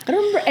out. I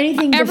don't remember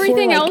anything.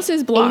 Everything before, else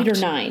is blocked. 8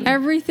 or 9.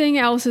 Everything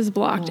else is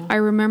blocked. Oh. I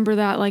remember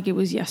that like it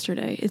was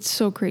yesterday. It's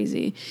so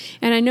crazy.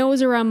 And I know it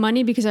was around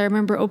money because I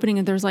remember opening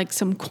it. There's like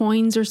some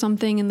coins or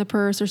something in the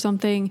purse or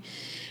something,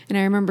 and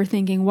I remember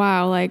thinking,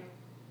 wow, like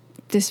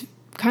this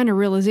kind of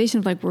realization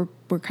of like we're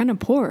kind of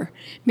poor.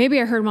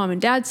 Maybe I heard mom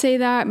and dad say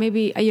that.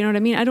 Maybe, you know what I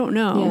mean? I don't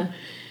know.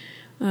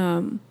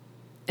 Yeah.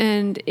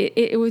 And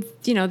it was,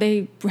 you know,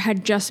 they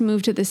had just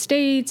moved to the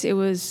States. It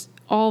was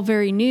all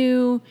very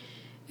new,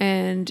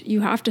 and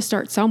you have to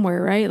start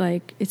somewhere, right?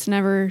 Like it's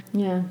never,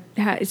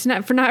 it's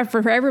not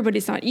for everybody.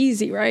 It's not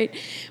easy, right?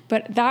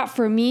 But that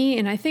for me,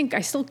 and I think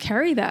I still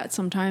carry that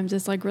sometimes.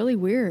 It's like really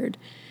weird,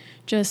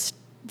 just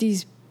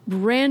these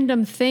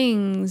random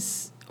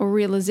things or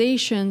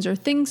realizations or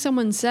things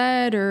someone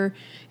said or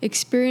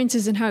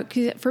experiences, and how,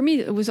 'cause for me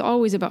it was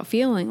always about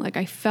feeling like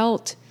I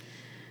felt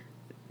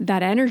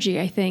that energy,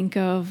 I think,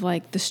 of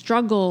like the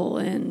struggle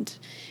and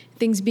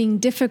things being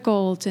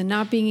difficult and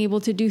not being able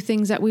to do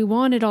things that we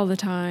wanted all the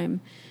time.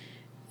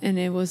 And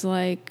it was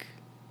like,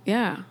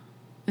 yeah.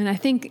 And I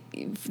think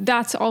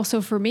that's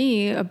also for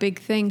me a big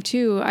thing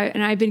too.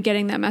 I've been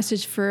getting that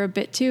message for a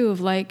bit too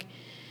of like,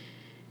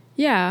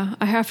 yeah,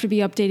 I have to be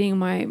updating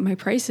my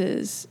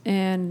prices,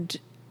 and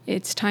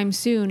it's time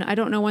soon. I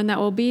don't know when that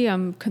will be.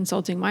 I'm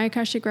consulting my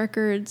Akashic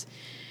Records.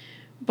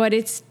 But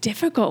it's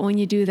difficult when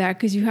you do that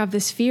because you have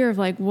this fear of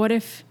like, what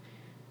if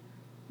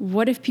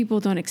people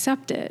don't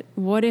accept it?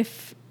 What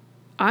if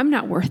I'm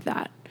not worth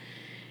that?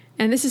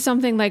 And this is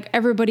something like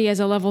everybody as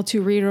a level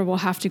 2 reader will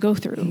have to go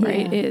through,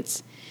 right?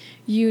 It's,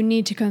 you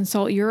need to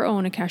consult your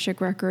own Akashic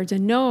Records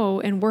and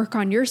know and work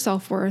on your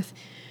self-worth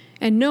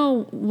and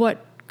know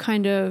what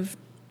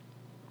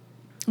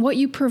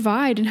you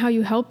provide and how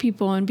you help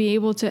people, and be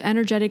able to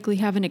energetically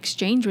have an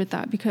exchange with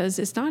that, because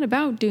it's not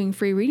about doing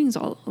free readings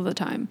all the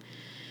time.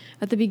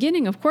 At the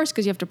beginning, of course,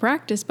 because you have to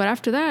practice, but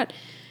after that,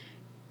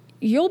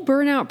 you'll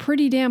burn out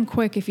pretty damn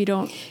quick if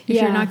you're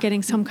not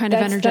getting some kind of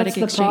energetic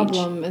exchange. That's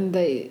the problem. And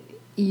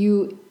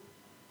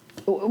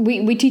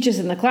we teach us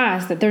in the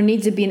class that there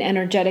needs to be an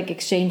energetic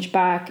exchange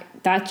back.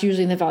 That's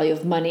usually in the value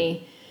of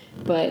money.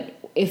 But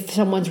if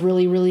someone's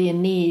really, really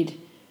in need,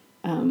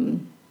 I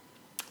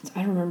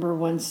remember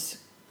once,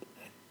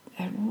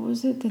 what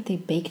was it that they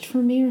baked for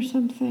me or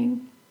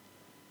something?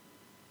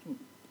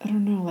 I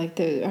don't know, I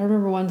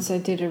remember once I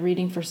did a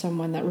reading for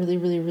someone that really,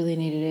 really, really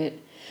needed it.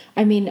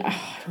 I mean, I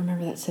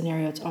remember that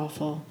scenario. It's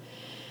awful.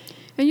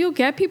 And you'll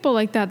get people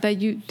like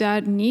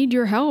that need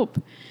your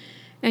help,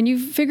 and you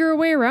figure a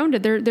way around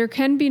it. There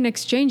can be an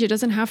exchange. It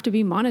doesn't have to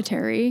be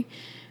monetary,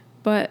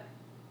 But,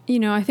 you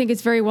know, I think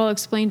it's very well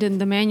explained in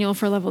the manual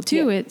for level 2.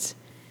 Yeah. It's,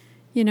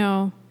 you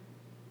know,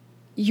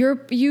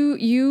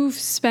 you've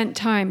spent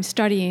time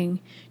studying,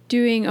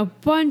 doing a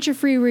bunch of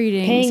free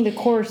readings, paying the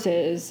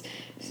courses,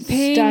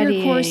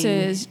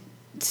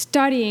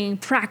 studying,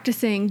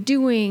 practicing,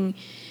 doing,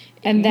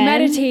 and then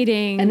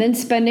meditating, and then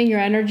spending your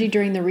energy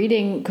during the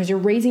reading because you're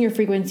raising your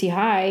frequency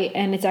high.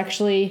 And it's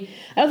actually,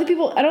 I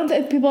don't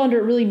think people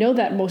really know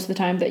that most of the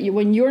time, that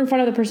when you're in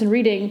front of the person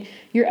reading,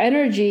 your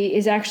energy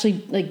is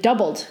actually like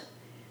doubled.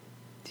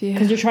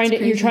 Because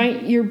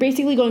you're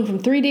basically going from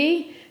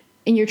 3D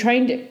and you're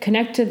trying to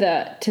connect to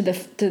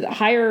the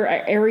higher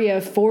area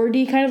of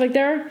 4D, kind of like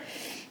there.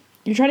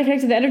 You're trying to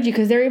connect to the energy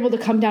because they're able to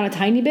come down a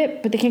tiny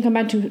bit, but they can't come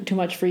down too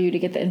much for you to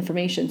get the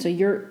information. So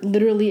you're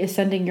literally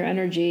ascending your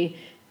energy,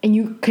 and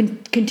you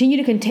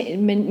continue to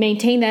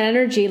maintain that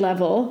energy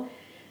level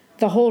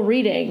the whole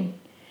reading.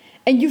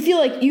 And you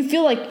feel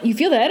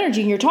the energy,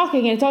 and you're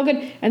talking, and it's all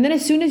good. And then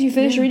as soon as you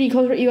finish reading,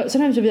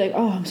 sometimes you'll be like,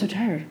 oh, I'm so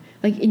tired.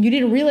 Like, and you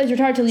didn't realize you're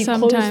tired till you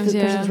close the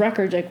person's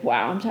record. Like,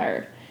 wow, I'm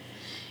tired.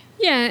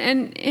 Yeah,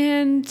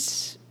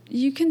 and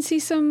you can see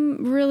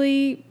some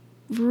really,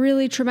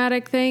 really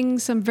traumatic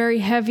things, some very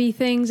heavy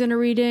things in a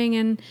reading.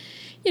 And,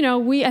 you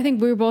know, I think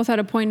we're both at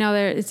a point now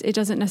that it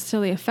doesn't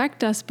necessarily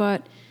affect us,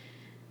 but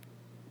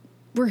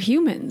we're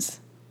humans.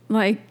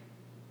 Like,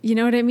 you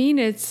know what I mean?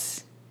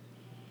 It's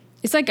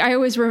like, I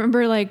always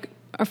remember like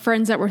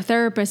friends that were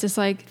therapists. It's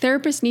like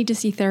therapists need to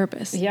see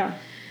therapists. Yeah.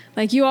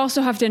 Like, you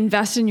also have to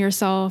invest in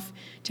yourself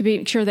to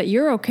make sure that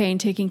you're okay and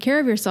taking care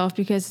of yourself,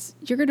 because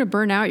you're going to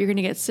burn out. You're going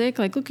to get sick.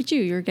 Like, look at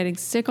you. You're getting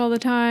sick all the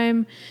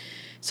time.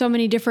 So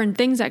many different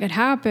things that could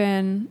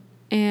happen.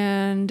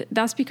 And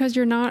that's because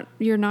you're not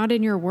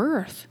in your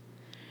worth.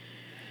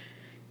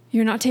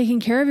 You're not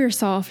taking care of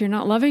yourself. You're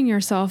not loving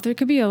yourself. There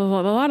could be a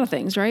lot of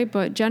things, right?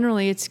 But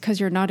generally it's because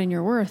you're not in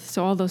your worth.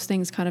 So all those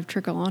things kind of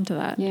trickle onto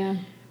that. Yeah.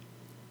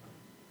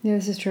 Yeah,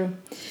 this is true.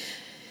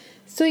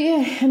 So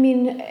yeah, I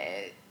mean,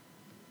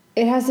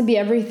 it has to be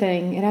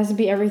everything. It has to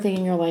be everything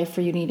in your life for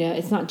you, Nita.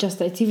 It's not just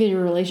that. It's even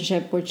your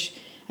relationship, which,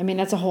 I mean,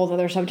 that's a whole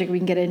other subject we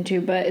can get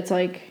into. But it's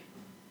like,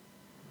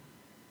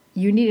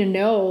 you need to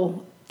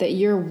know that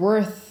you're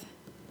worth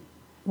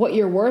what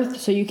you're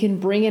worth, so you can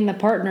bring in the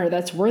partner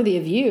that's worthy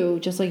of you,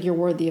 just like you're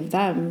worthy of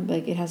them.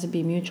 Like, it has to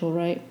be mutual,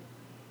 right?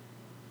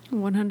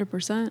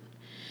 100%.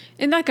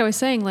 And like I was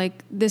saying,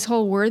 like, this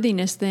whole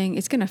worthiness thing,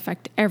 it's going to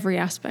affect every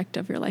aspect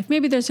of your life.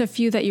 Maybe there's a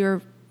few that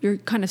you're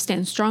kind of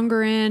stand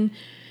stronger in,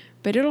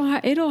 but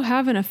it'll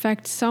have an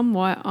effect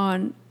somewhat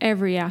on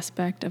every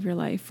aspect of your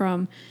life,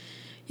 from,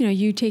 you know,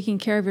 you taking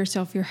care of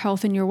yourself, your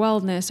health and your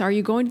wellness. Are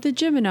you going to the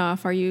gym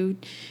enough? Are you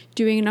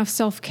doing enough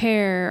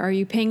self-care? Are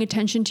you paying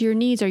attention to your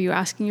needs? Are you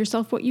asking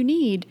yourself what you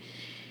need?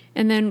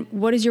 And then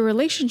what is your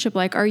relationship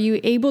like? Are you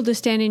able to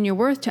stand in your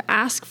worth to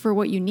ask for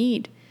what you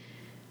need?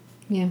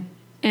 Yeah.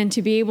 And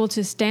to be able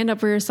to stand up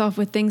for yourself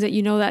with things that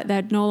you know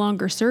that no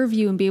longer serve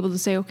you, and be able to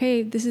say,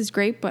 okay, this is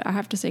great, but I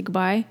have to say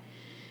goodbye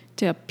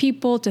to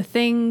people, to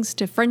things,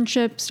 to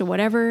friendships, to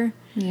whatever.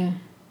 Yeah.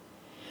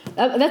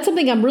 That's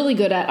something I'm really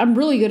good at. I'm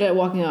really good at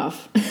walking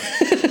off.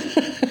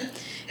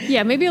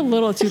 Yeah, maybe a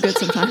little too good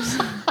sometimes.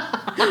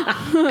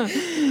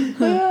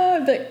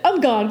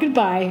 I'm gone.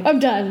 Goodbye. I'm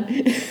done.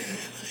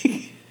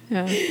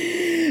 Yeah.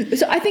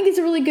 So I think it's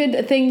a really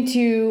good thing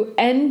to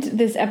end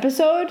this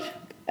episode,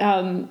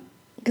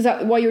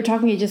 because while you were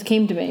talking, it just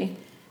came to me.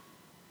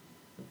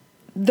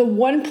 The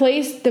one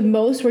place the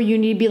most where you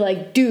need to be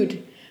like,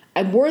 dude,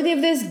 I'm worthy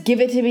of this,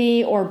 give it to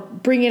me, or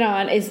bring it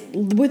on, is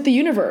with the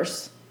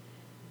universe.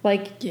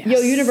 Like, yes. Yo,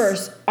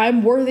 universe,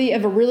 I'm worthy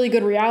of a really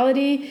good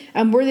reality.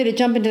 I'm worthy to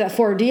jump into that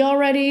 4D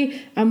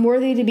already. I'm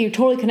worthy to be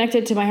totally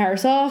connected to my higher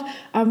self.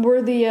 I'm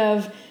worthy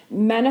of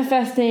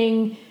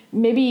manifesting.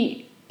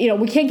 Maybe, you know,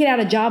 we can't get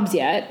out of jobs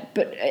yet,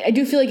 but I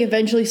do feel like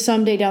eventually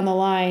someday down the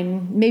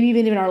line, maybe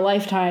even in our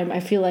lifetime, I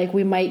feel like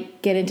we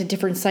might get into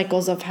different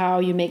cycles of how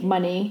you make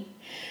money.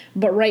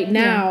 But right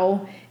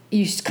now,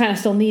 you kind of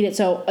still need it.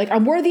 So, like,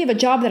 I'm worthy of a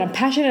job that I'm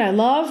passionate, I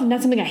love,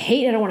 not something I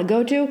hate and I don't want to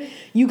go to.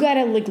 You got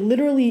to, like,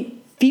 literally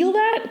feel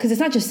that, because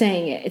it's not just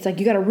saying it. It's like,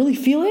 you got to really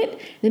feel it.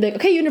 And be like,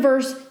 okay,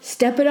 universe,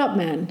 step it up,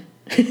 man.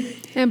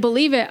 And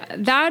believe it.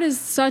 That is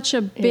such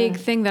a big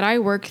thing that I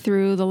worked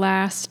through the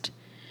last,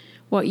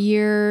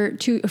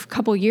 a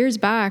couple years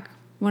back,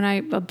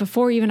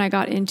 before even I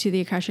got into the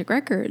Akashic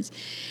Records.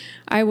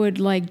 I would,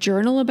 like,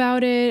 journal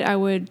about it. I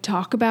would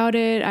talk about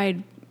it.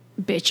 I'd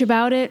bitch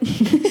about it.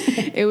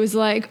 It was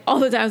like all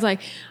the time. I was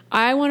like,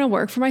 I want to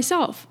work for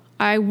myself.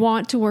 I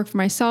want to work for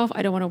myself.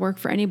 I don't want to work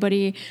for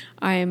anybody.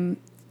 I'm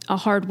a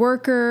hard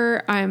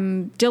worker.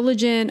 I'm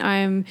diligent.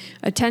 I'm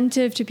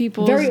attentive to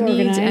people's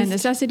needs and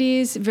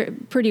necessities.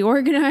 Pretty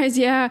organized.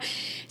 Yeah.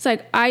 It's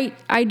like,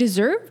 I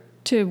deserve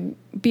to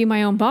be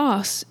my own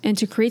boss and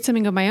to create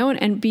something of my own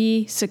and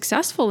be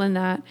successful in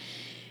that.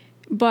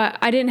 But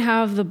I didn't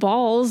have the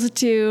balls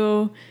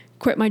to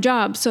quit my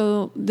job.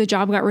 So the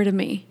job got rid of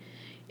me.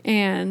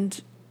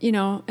 And, you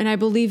know, and I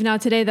believe now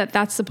today that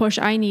that's the push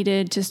I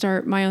needed to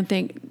start my own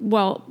thing.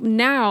 Well,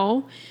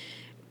 now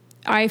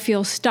I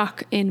feel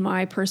stuck in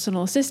my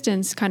personal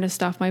assistance kind of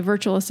stuff, my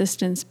virtual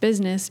assistance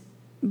business,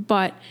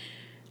 but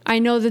I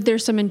know that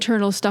there's some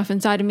internal stuff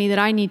inside of me that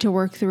I need to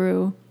work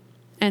through,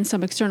 and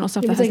some external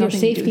stuff that has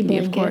nothing to do with me,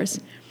 of course.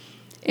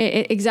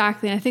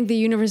 Exactly. And I think the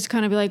universe is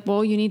kind of be like,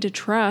 well, you need to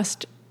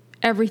trust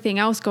everything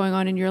else going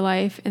on in your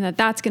life, and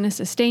that's going to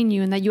sustain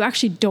you, and that you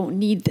actually don't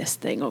need this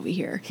thing over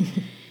here.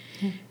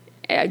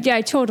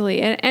 Yeah,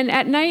 totally. And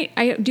at night,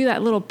 I do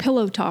that little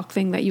pillow talk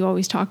thing that you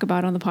always talk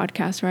about on the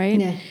podcast, right?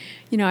 Yeah.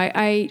 You know,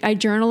 I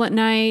journal at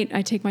night.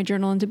 I take my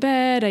journal into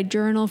bed. I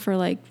journal for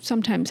like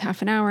sometimes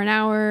half an hour,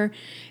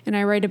 and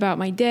I write about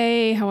my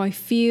day, how I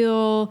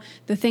feel,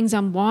 the things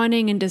I'm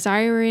wanting and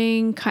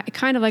desiring,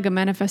 kind of like a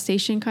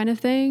manifestation kind of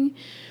thing.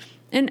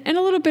 And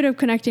a little bit of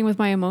connecting with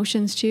my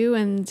emotions too.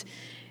 And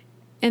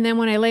then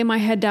when I lay my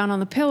head down on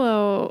the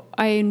pillow,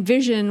 I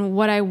envision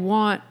what I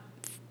want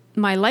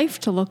my life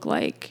to look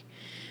like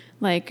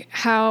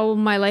how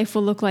my life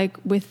will look like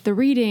with the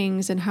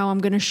readings, and how I'm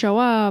going to show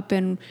up,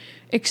 and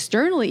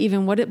externally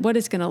even what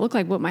it's going to look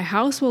like, what my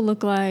house will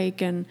look like,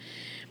 and,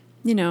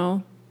 you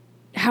know,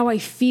 how I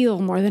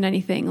feel more than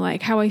anything,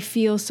 like how I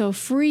feel so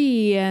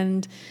free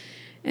and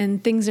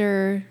things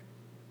are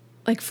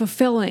like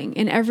fulfilling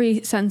in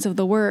every sense of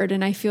the word.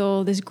 And I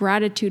feel this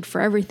gratitude for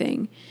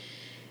everything.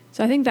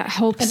 So I think that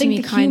helps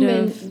me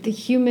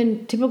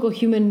the typical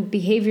human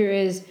behavior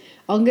is,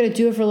 I'm going to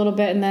do it for a little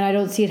bit, and then I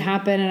don't see it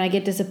happen, and I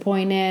get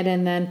disappointed,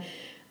 and then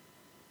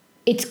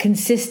it's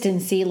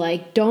consistency.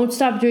 Like, don't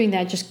stop doing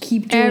that. Just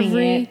keep doing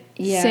it.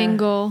 Every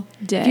single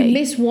day. If you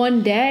miss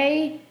one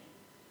day,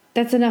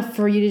 that's enough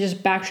for you to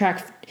just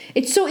backtrack.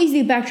 It's so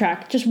easy to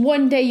backtrack. Just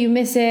one day you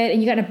miss it,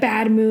 and you got a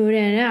bad mood,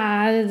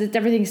 and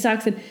everything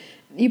sucks, and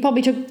you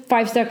probably took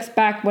 5 steps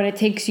back when it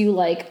takes you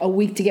like a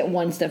week to get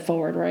 1 step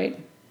forward, right?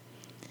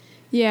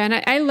 Yeah,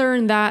 and I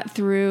learned that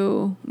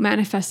through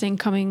manifesting,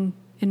 coming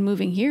and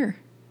moving here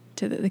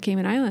to the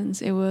Cayman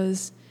Islands. It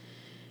was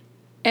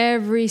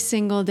every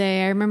single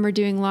day. I remember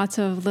doing lots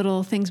of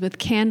little things with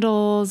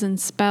candles and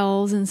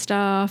spells and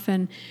stuff,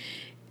 and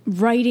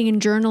writing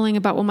and journaling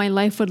about what my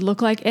life would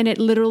look like. And it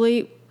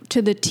literally,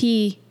 to the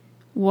T,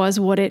 was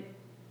what it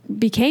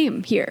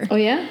became here. Oh,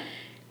 yeah?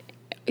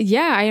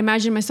 Yeah, I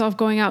imagined myself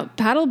going out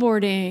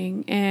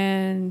paddleboarding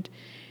and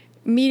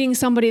meeting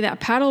somebody that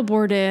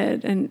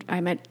paddleboarded, and I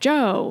met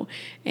Joe,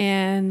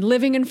 and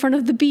living in front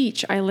of the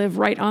beach. I live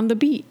right on the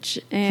beach.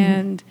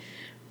 And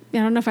I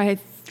don't know if I had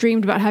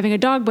dreamed about having a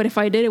dog, but if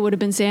I did, it would have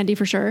been Sandy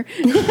for sure.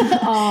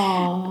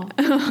 Aww.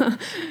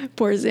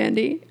 Poor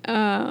Sandy.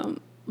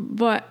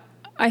 But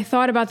I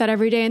thought about that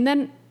every day. And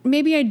then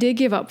maybe I did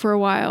give up for a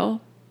while,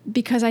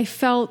 because I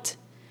felt,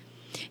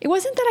 it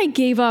wasn't that I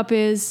gave up,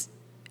 is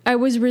I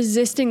was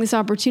resisting this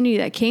opportunity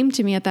that came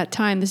to me at that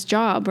time, this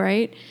job,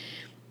 right?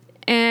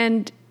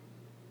 And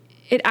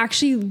it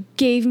actually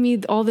gave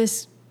me all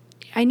this,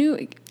 I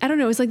don't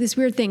know, it was like this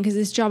weird thing, because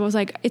this job, I was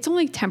like, it's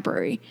only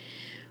temporary.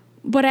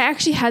 But I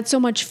actually had so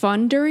much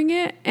fun during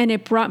it, and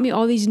it brought me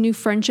all these new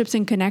friendships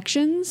and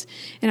connections,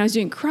 and I was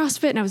doing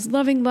CrossFit, and I was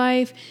loving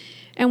life.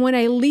 And when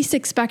I least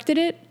expected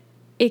it,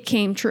 it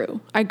came true.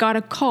 I got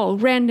a call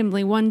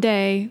randomly one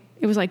day.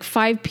 It was like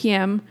 5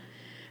 p.m.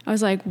 I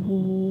was like,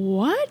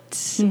 what?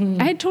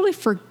 Mm-hmm. I had totally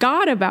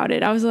forgot about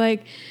it. I was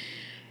like,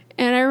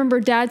 and I remember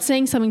Dad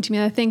saying something to me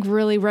that I think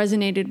really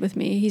resonated with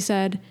me. He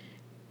said,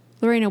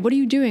 Lorena, what are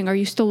you doing? Are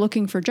you still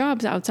looking for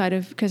jobs outside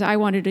of, because I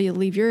wanted to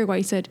leave Uruguay.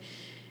 He said,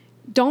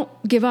 don't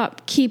give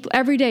up.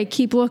 Every day,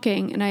 keep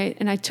looking.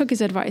 And I took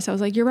his advice. I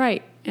was like, you're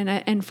right.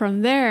 And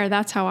from there,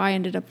 that's how I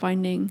ended up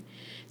finding.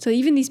 So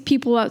even these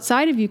people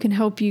outside of you can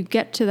help you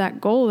get to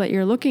that goal that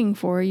you're looking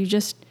for.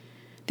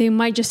 They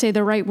might just say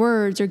the right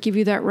words, or give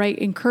you that right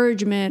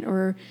encouragement,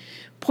 or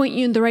point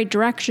you in the right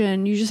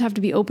direction. You just have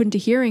to be open to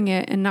hearing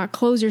it, and not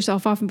close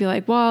yourself off and be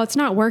like, well, it's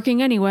not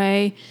working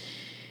anyway.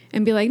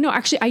 And be like, no,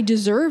 actually, I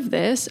deserve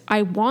this.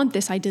 I want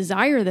this. I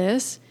desire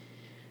this.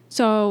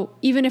 So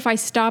even if I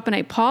stop and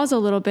I pause a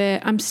little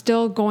bit, I'm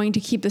still going to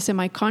keep this in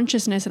my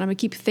consciousness, and I'm going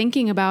to keep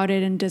thinking about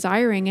it and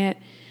desiring it.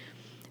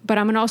 But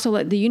I'm going to also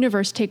let the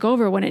universe take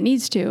over when it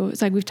needs to.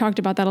 It's like we've talked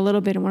about that a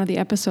little bit in one of the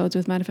episodes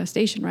with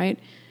manifestation, right?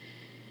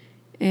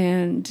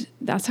 And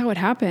that's how it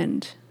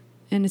happened.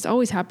 And it's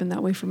always happened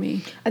that way for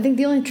me. I think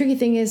the only tricky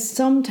thing is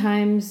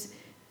sometimes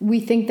we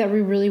think that we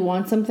really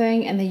want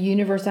something, and the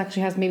universe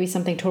actually has maybe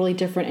something totally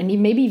different,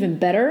 and maybe even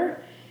better.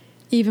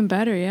 Even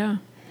better, yeah.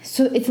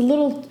 So it's a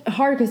little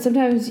hard, because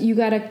sometimes you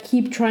got to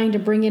keep trying to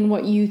bring in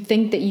what you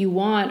think that you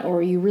want,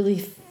 or you really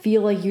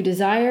feel like you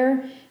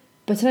desire.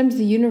 But sometimes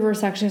the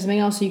universe actually has something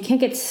else. So you can't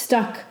get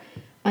stuck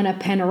on a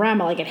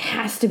panorama. Like, it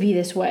has to be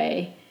this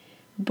way,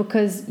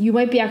 because you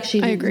might be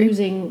actually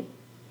losing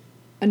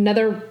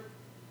another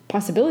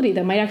possibility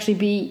that might actually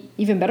be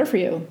even better for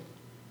you.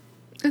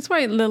 That's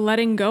why the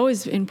letting go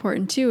is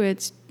important too.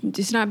 It's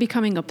just not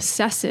becoming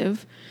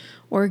obsessive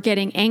or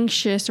getting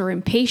anxious or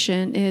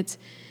impatient. It's,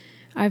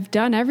 I've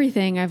done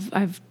everything.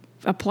 I've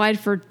applied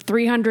for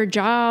 300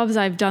 jobs.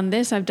 I've done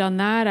this. I've done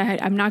that.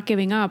 I'm not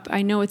giving up.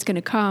 I know it's going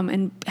to come,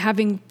 and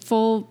having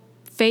full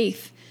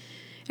faith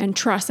and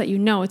trust that you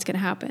know it's going to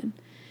happen.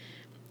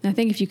 And I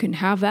think if you can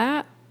have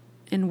that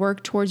and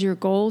work towards your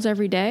goals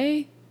every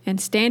day and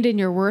stand in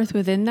your worth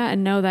within that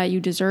and know that you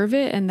deserve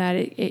it and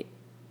that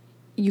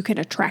you can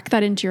attract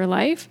that into your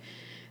life,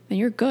 then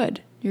you're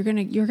good. You're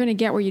gonna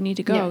get where you need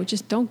to go. Yeah.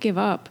 Just don't give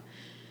up.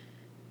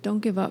 Don't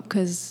give up,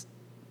 because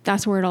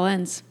that's where it all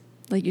ends.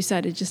 Like you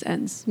said, it just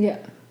ends. Yeah.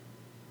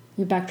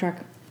 You backtrack.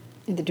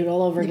 You have to do it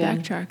all over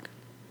again. Backtrack.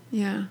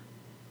 Yeah.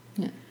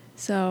 Yeah.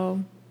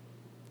 So,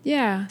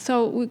 yeah.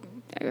 So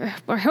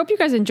I hope you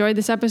guys enjoyed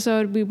this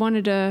episode. We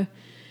wanted to,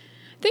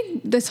 I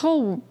think this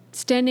whole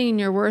standing in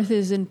your worth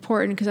is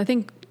important, because I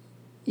think,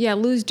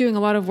 Lou's doing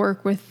a lot of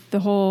work with the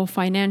whole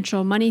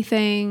financial money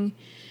thing.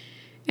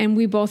 And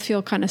we both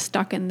feel kind of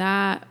stuck in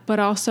that, but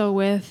also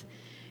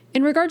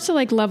in regards to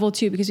like level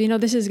 2, because,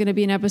 this is going to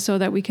be an episode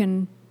that we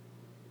can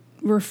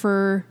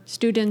refer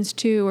students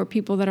to, or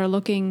people that are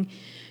looking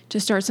to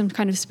start some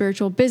kind of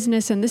spiritual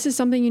business. And this is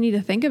something you need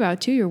to think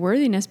about too, your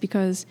worthiness,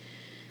 because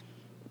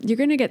you're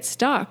going to get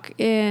stuck.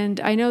 And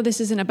I know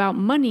this isn't about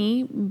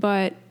money,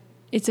 but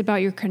it's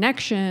about your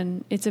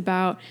connection. It's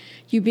about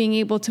you being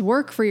able to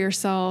work for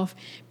yourself,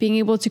 being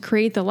able to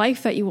create the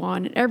life that you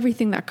want, and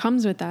everything that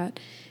comes with that.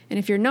 And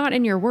if you're not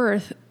in your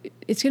worth,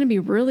 it's going to be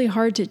really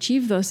hard to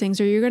achieve those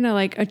things, or you're going to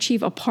like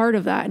achieve a part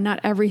of that and not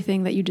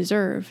everything that you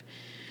deserve.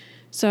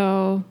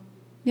 So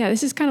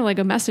this is kind of like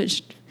a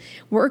message.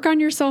 Work on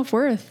your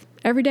self-worth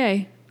every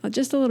day,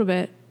 just a little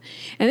bit.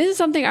 And this is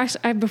something,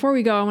 actually, before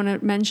we go, I want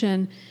to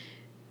mention,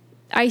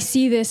 I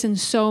see this in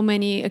so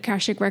many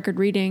Akashic record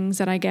readings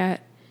that I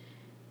get.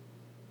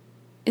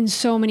 And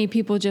so many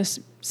people just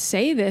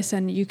say this,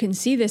 and you can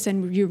see this,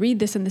 and you read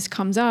this, and this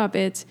comes up.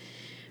 It's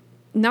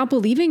not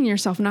believing in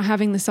yourself, not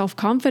having the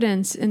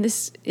self-confidence. And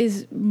this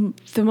is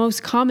the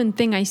most common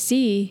thing I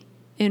see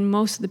in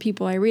most of the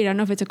people I read. I don't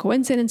know if it's a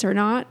coincidence or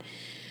not,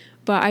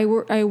 but I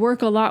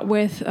work a lot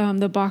with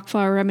the Bach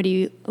flower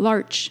remedy,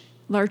 Larch.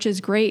 Larch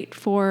is great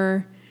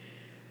for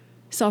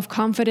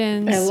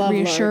self-confidence, I love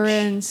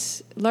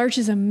reassurance. Larch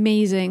is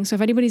amazing. So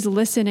if anybody's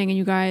listening and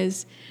you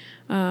guys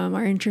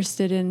are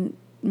interested in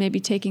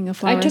maybe taking a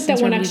flower, I took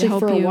that one actually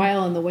for a you.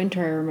 while in the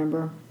winter, I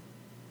remember.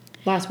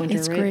 Last winter,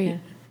 It's right? great.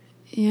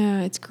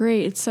 Yeah, it's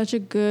great. It's such a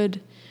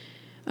good,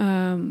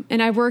 and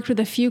I've worked with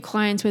a few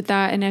clients with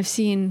that, and I've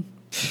seen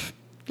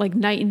like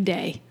night and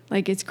day.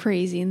 Like, it's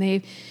crazy. And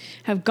they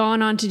have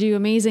gone on to do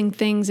amazing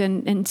things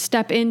and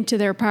step into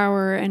their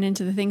power and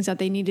into the things that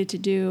they needed to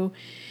do.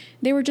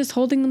 They were just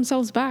holding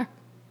themselves back.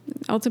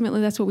 Ultimately,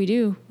 that's what we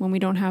do when we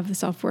don't have the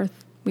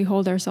self-worth. We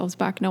hold ourselves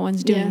back. No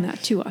one's doing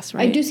that to us,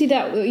 right? I do see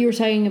that, what you were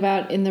talking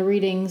about in the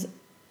readings.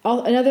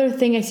 Another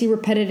thing I see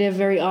repetitive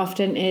very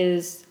often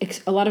is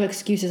a lot of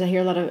excuses. I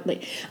hear a lot of,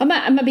 like, I'm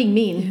not being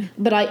mean,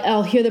 but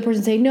I'll hear the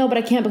person say, no, but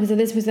I can't because of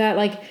this, because that.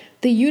 Like,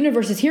 the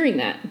universe is hearing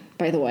that,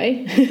 by the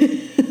way.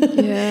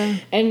 Yeah.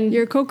 And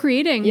you're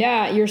co-creating.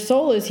 Yeah, your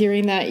soul is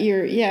hearing that.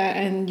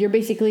 And you're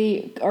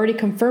basically already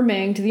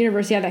confirming to the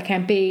universe, that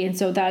can't be. And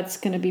so that's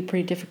going to be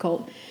pretty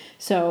difficult.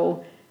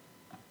 So,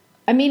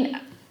 I mean,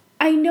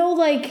 I know,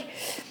 like,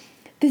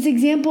 this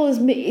example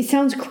it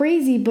sounds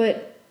crazy,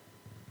 but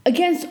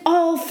against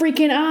all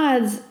freaking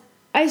odds,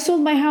 I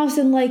sold my house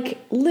in like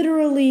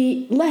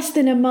literally less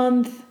than a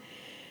month.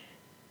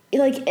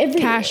 Like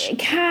cash.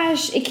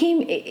 It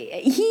came.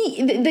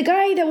 The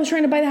guy that was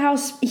trying to buy the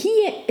house,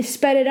 he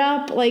sped it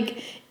up.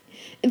 Like,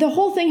 the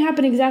whole thing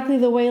happened exactly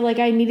the way like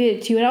I needed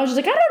it to. And I was just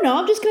like, I don't know,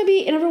 I'm just gonna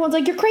be. And everyone's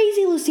like, you're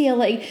crazy, Lucia.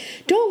 Like,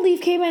 don't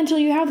leave Cayman until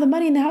you have the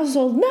money in the house is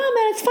sold. No,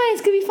 man, it's fine.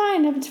 It's gonna be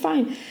fine. It's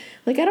fine.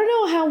 Like, I don't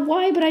know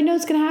why, but I know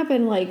it's gonna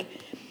happen. Like,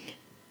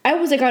 I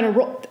was like on a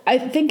roll. I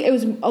think it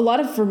was a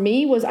lot of, for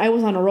me, was I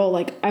was on a roll.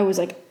 Like, I was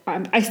like,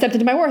 I stepped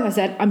into my worth. I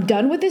said, I'm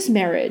done with this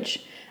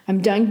marriage.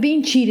 I'm done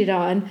being cheated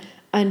on.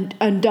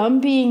 I'm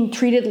done being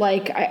treated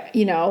like,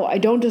 I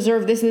don't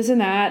deserve this, this,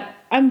 and that.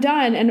 I'm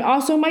done. And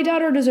also my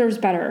daughter deserves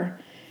better.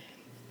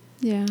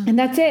 Yeah. And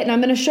that's it. And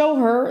I'm going to show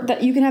her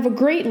that you can have a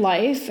great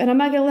life. And I'm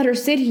not going to let her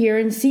sit here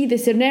and see the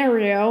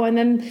scenario. And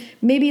then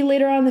maybe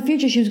later on in the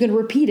future, she was going to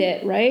repeat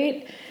it.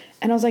 Right.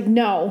 And I was like,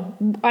 no,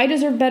 I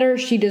deserve better.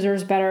 She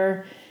deserves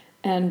better.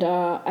 And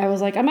I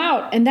was like, I'm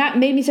out. And that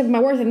made me step in my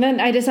worth. And then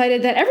I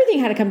decided that everything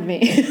had to come to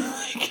me.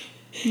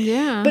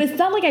 Yeah. But it's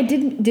not like I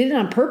did it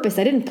on purpose.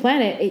 I didn't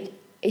plan it.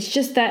 It's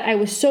just that I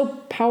was so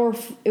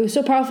powerful. It was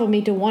so powerful for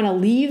me to want to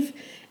leave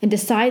and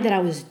decide that I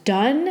was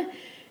done,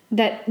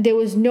 that there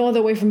was no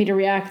other way for me to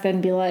react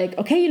than be like,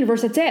 okay,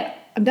 universe, that's it.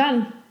 I'm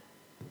done.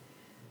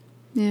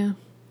 Yeah.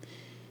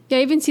 Yeah,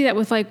 I even see that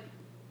with, like,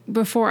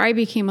 before I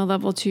became a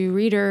level 2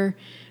 reader,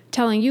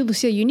 telling you,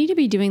 Lucille, you need to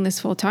be doing this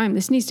full time.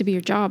 This needs to be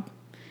your job.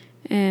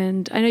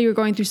 And I know you were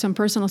going through some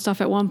personal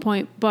stuff at one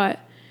point, but,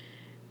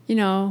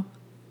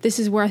 this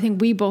is where I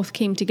think we both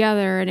came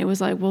together, and it was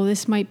like, well,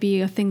 this might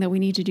be a thing that we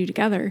need to do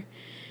together.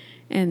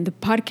 And the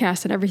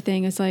podcast and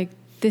everything, it's like,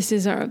 this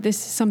is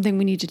something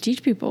we need to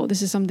teach people.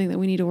 This is something that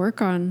we need to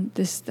work on.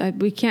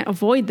 We can't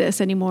avoid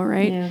this anymore,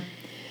 right? Yeah.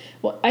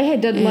 Well, I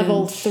had done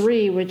level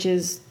 3, which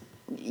is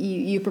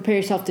you prepare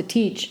yourself to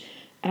teach.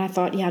 And I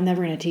thought, I'm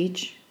never going to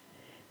teach.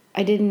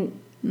 I didn't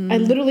I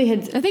literally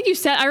had. I think you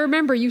said. I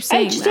remember you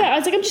saying that. I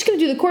was like, I'm just going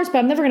to do the course, but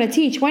I'm never going to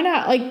teach. Why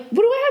not? Like,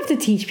 what do I have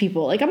to teach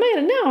people? Like, I'm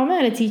not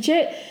going to teach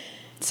it.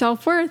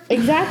 Self-worth.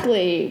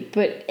 Exactly.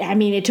 But I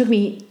mean, it took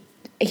me.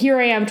 Here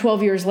I am,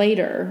 12 years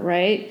later,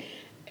 right?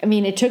 I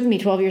mean, it took me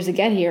 12 years to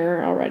get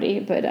here already,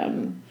 but.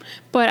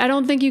 But I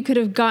don't think you could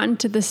have gotten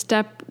to the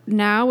step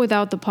now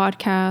without the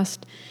podcast,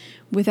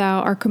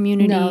 without our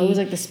community. No, it was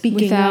like the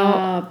speaking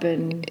up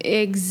and...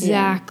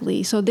 Exactly.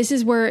 Yeah. So this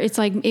is where it's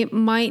like, it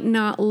might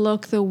not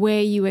look the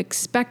way you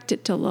expect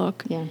it to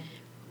look. Yeah.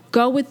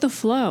 Go with the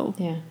flow.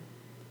 Yeah.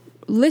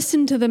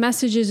 Listen to the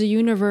messages the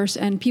universe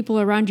and people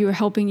around you are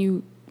helping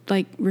you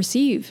like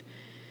receive.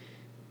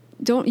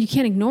 You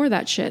can't ignore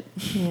that shit.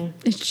 Yeah.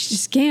 You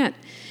just can't.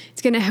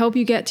 It's going to help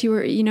you get to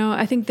where,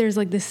 I think there's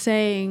like this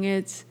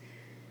saying,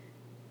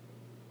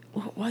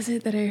 what was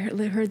it that I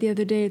heard the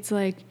other day? It's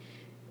like,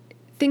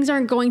 things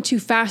aren't going too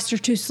fast or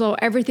too slow.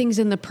 Everything's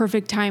in the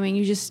perfect timing.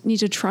 You just need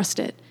to trust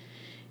it.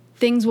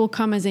 Things will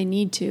come as they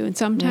need to. And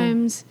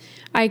sometimes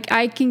I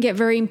can get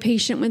very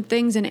impatient with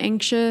things and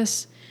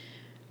anxious.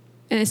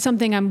 And it's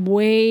something I'm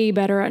way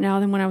better at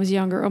now than when I was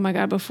younger. Oh my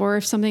God, before,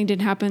 if something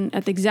didn't happen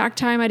at the exact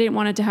time I didn't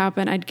want it to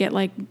happen,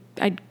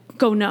 I'd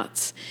go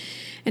nuts.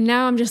 And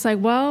now I'm just like,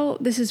 well,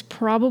 this is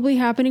probably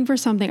happening for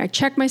something. I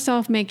check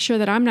myself, make sure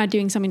that I'm not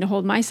doing something to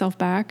hold myself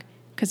back,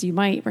 because you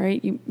might,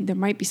 right? There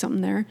might be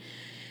something there.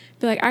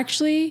 But like,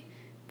 actually,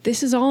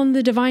 this is all in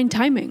the divine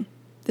timing.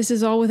 This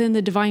is all within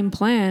the divine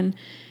plan.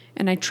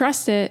 And I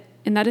trust it,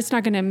 and that it's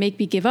not going to make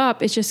me give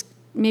up. It's just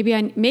maybe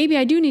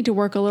I do need to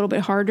work a little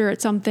bit harder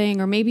at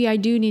something, or maybe I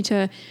do need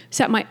to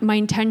set my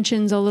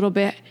intentions a little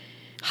bit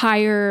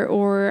higher,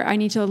 or I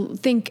need to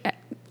think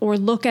or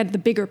look at the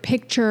bigger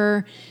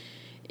picture.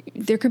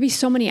 There could be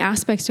so many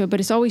aspects to it, but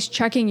it's always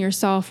checking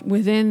yourself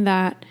within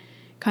that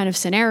kind of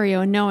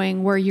scenario and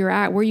knowing where you're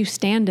at, where you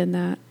stand in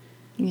that.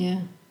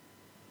 Yeah.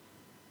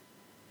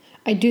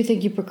 I do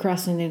think you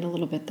procrastinate a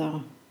little bit,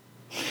 though.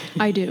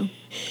 I do.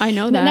 I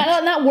know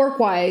that. Not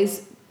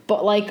work-wise,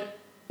 but like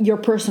your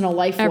personal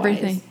life-wise.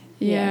 Everything.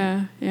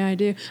 Yeah, I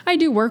do. I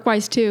do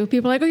work-wise too.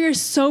 People are like, oh, you're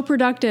so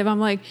productive. I'm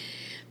like,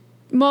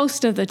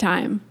 most of the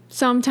time.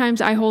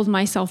 Sometimes I hold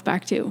myself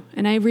back too.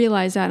 And I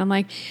realize that. I'm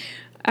like,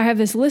 I have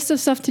this list of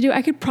stuff to do.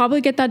 I could probably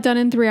get that done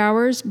in 3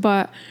 hours,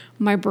 but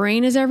my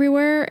brain is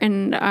everywhere,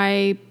 and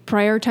I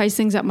prioritize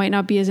things that might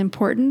not be as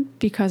important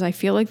because I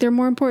feel like they're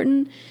more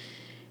important.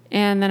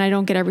 And then I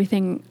don't get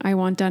everything I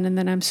want done, and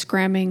then I'm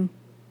scramming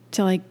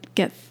to like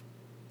get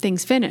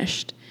things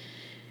finished.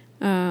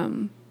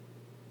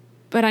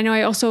 But I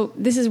know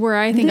this is where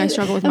I think I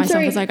struggle with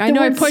myself. It's like, I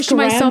know I pushed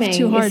myself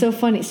too hard. It's so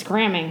funny.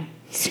 Scramming.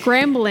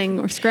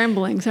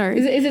 Scrambling. Sorry.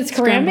 Is it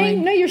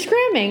scramming? No, you're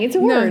scramming. It's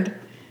a word. No.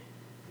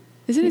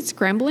 Isn't it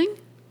scrambling?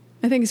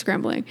 I think it's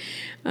scrambling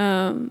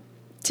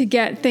to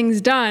get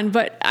things done.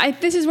 But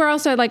this is where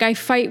also I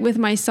fight with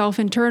myself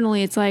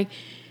internally. It's like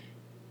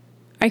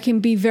I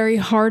can be very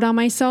hard on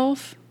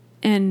myself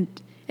and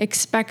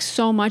expect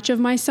so much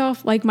of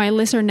myself. Like my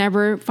lists are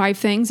never 5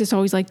 things. It's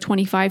always like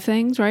 25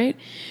 things, right?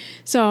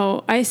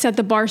 So I set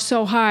the bar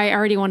so high, I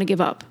already want to give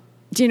up.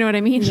 Do you know what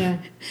I mean? Yeah.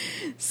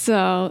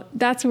 So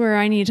that's where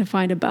I need to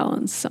find a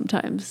balance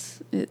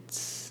sometimes.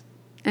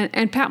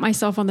 And pat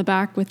myself on the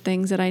back with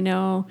things that I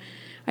know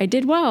I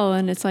did well.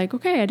 And it's like,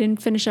 okay, I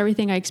didn't finish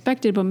everything I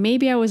expected, but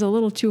maybe I was a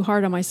little too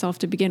hard on myself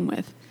to begin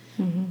with.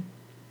 Mm-hmm.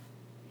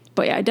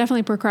 But yeah, I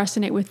definitely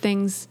procrastinate with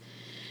things.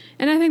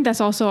 And I think that's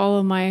also all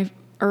of my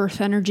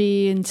earth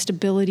energy and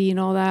stability and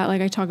all that.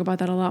 Like I talk about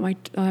that a lot.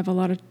 I have a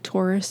lot of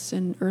Taurus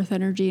and earth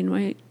energy in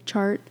my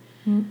chart.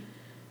 Mm-hmm.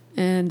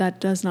 And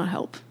that does not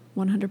help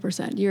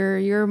 100%.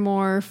 You're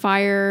more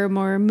fire,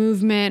 more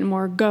movement,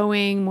 more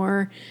going,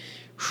 more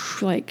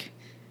like...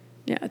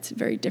 Yeah, it's a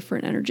very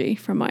different energy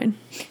from mine.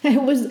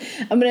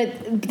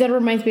 That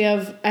reminds me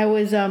of, I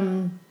was,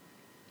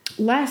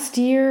 last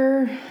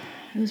year,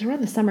 it was around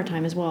the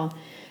summertime as well.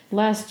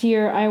 Last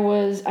year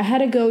I had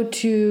to go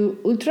to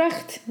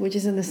Utrecht, which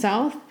is in the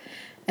south,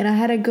 and I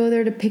had to go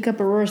there to pick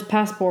up Aurora's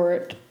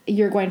passport,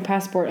 Uruguayan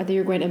passport at the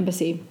Uruguayan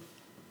embassy.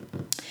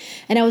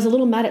 And I was a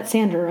little mad at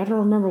Sander. I don't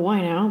remember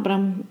why now, but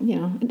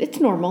it's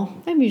normal.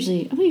 I'm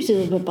usually a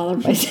little bit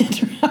bothered by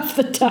Sander half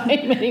the time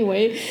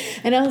anyway.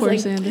 And I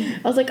was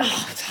like,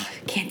 oh,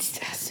 can't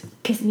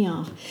piss me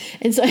off.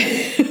 And so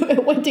I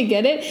went to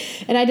get it,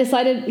 and I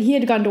decided he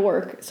had gone to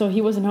work, so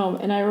he wasn't home.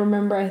 And I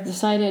remember I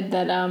decided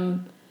that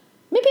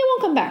maybe I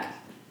won't come back.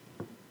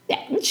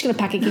 Yeah, I'm just gonna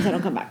pack in case I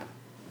don't come back.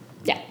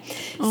 Yeah.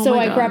 Oh so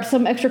I grabbed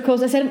some extra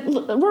clothes. I said,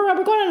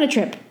 we're going on a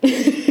trip.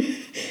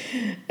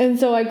 And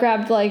so I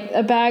grabbed like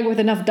a bag with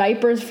enough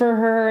diapers for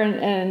her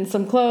and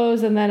some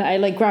clothes. And then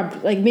I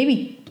grabbed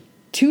maybe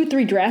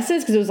 2-3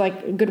 dresses because it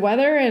was good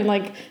weather and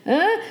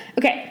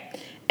okay.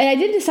 And I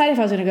didn't decide if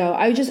I was going to go.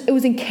 It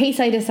was in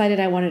case I decided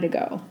I wanted to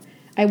go.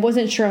 I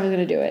wasn't sure I was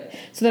going to do it.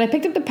 So then I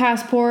picked up the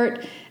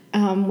passport,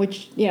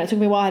 which, it took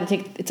me a while. I had to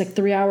take, it's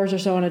 3 hours or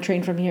so on a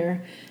train from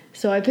here.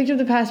 So I picked up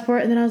the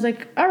passport, and then I was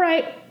like, all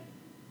right,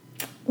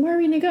 where are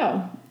we going to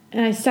go?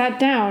 And I sat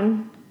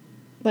down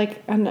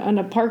like on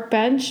a park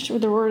bench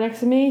with Aurora next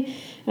to me.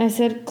 And I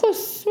said,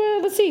 close,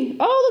 let's see.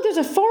 Oh, look,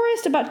 there's a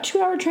forest about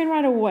 2-hour train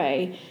ride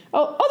away.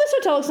 Oh, this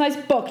hotel looks nice.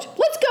 Booked.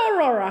 Let's go,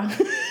 Aurora.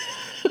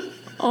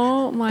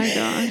 Oh my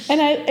gosh.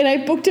 And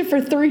I booked it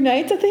for 3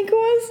 nights, I think it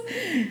was.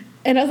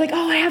 And I was like,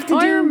 I have to do...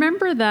 I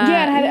remember that.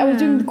 Yeah, and I was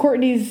doing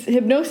Courtney's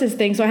hypnosis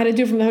thing, so I had to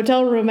do it from the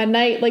hotel room at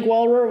night, like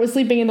while Aurora was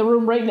sleeping in the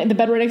room in the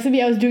bed right next to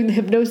me. I was doing the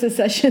hypnosis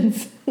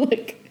sessions,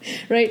 right?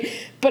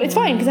 But it's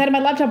fine, because I had my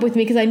laptop with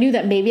me, because I knew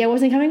that maybe I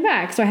wasn't coming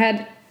back. So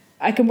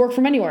I can work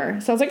from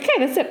anywhere. So I was like, okay,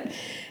 that's it.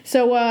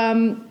 So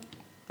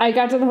I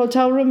got to the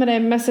hotel room, and I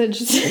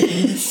messaged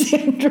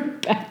Sandra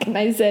back, and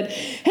I said,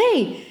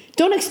 hey,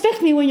 don't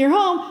expect me when you're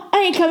home. I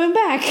ain't coming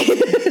back.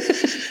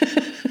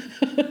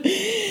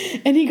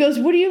 And he goes,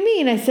 what do you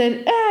mean? I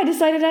said, I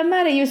decided I'm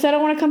mad at you, so I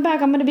don't want to come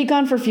back. I'm going to be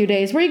gone for a few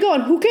days. Where are you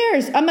going? Who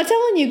cares? I'm not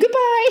telling you.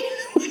 Goodbye.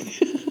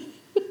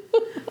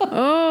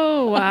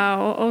 Oh,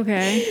 wow.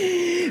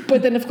 Okay.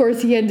 But then, of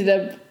course, he ended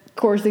up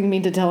coercing me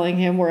into telling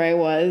him where I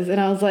was. And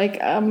I was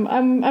like, I'm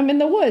in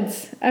the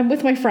woods. I'm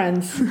with my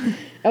friends.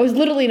 I was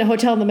literally in a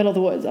hotel in the middle of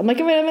the woods. I'm like,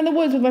 I'm in the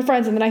woods with my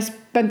friends. And then I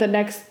spent the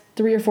next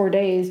 3 or 4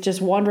 days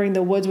just wandering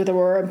the woods with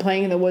Aurora and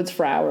playing in the woods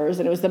for hours.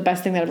 And it was the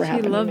best thing that ever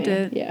happened to me. She loved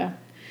it. Yeah.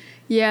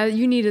 Yeah,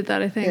 you needed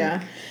that, I think.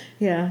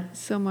 Yeah.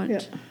 So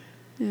much.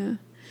 Yeah.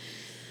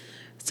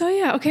 So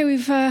yeah, okay,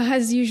 we've,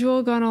 as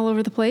usual, gone all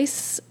over the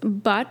place.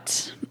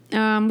 But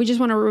we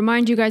just want to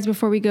remind you guys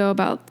before we go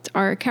about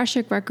our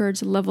Akashic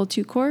Records Level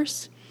 2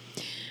 course.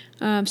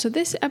 So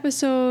this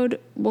episode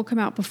will come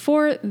out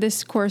before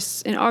this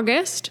course in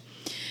August.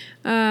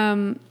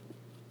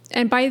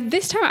 And by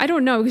this time, I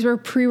don't know, because we're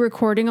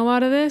pre-recording a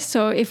lot of this.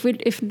 So if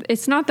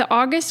it's not the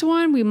August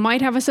one, we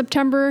might have a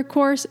September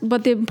course.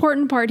 But the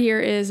important part here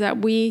is that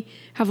we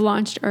have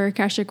launched our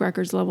Akashic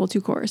Records Level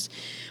 2 course,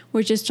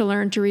 which is to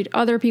learn to read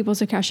other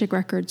people's Akashic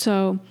records.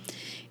 So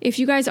if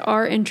you guys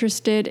are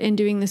interested in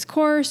doing this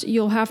course,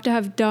 you'll have to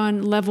have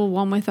done Level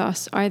 1 with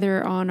us,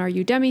 either on our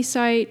Udemy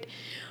site,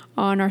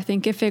 on our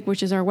Thinkific,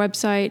 which is our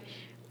website,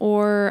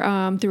 or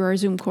through our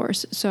Zoom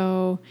course.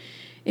 So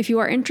if you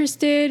are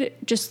interested,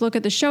 just look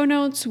at the show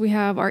notes. We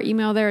have our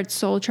email there. It's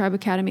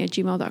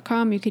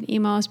soultribeacademy@gmail.com. You can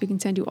email us. We can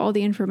send you all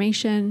the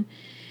information.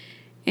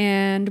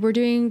 And we're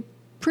doing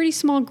pretty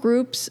small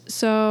groups,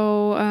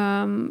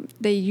 so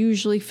they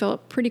usually fill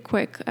up pretty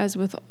quick, as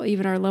with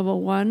even our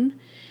Level 1.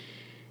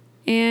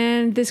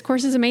 And this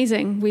course is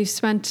amazing. We've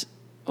spent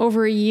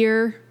over a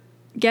year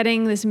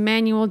getting this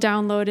manual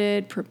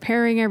downloaded,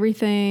 preparing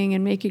everything,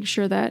 and making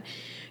sure that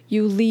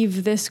you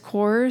leave this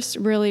course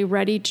really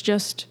ready to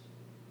just...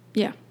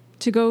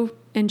 to go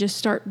and just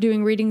start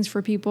doing readings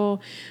for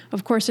people.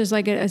 Of course, there's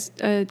like a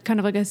kind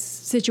of like a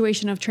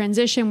situation of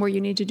transition where you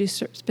need to do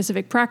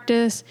specific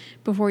practice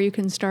before you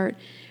can start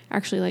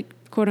actually like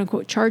quote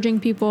unquote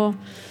charging people.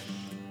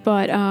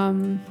 But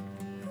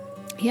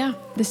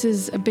this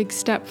is a big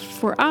step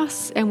for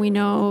us, and we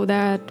know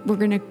that we're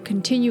going to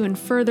continue and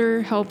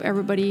further help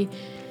everybody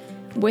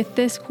with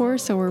this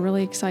course. So we're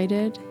really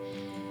excited.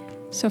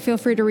 So feel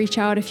free to reach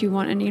out if you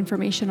want any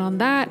information on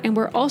that. And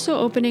we're also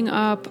opening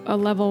up a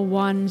Level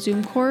 1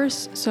 Zoom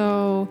course.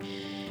 So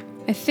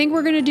I think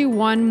we're going to do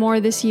one more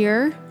this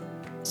year.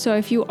 So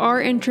if you are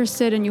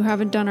interested and you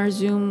haven't done our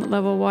Zoom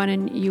Level 1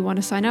 and you want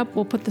to sign up,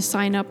 we'll put the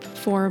sign-up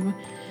form,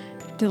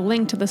 the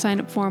link to the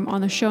sign-up form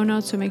on the show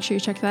notes. So make sure you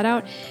check that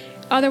out.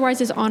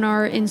 Otherwise, it's on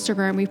our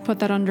Instagram. We've put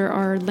that under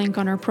our link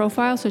on our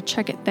profile. So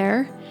check it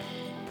there.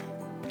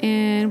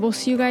 And we'll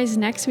see you guys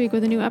next week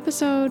with a new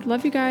episode.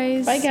 Love you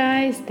guys. Bye,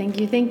 guys. Thank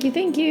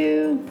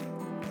you.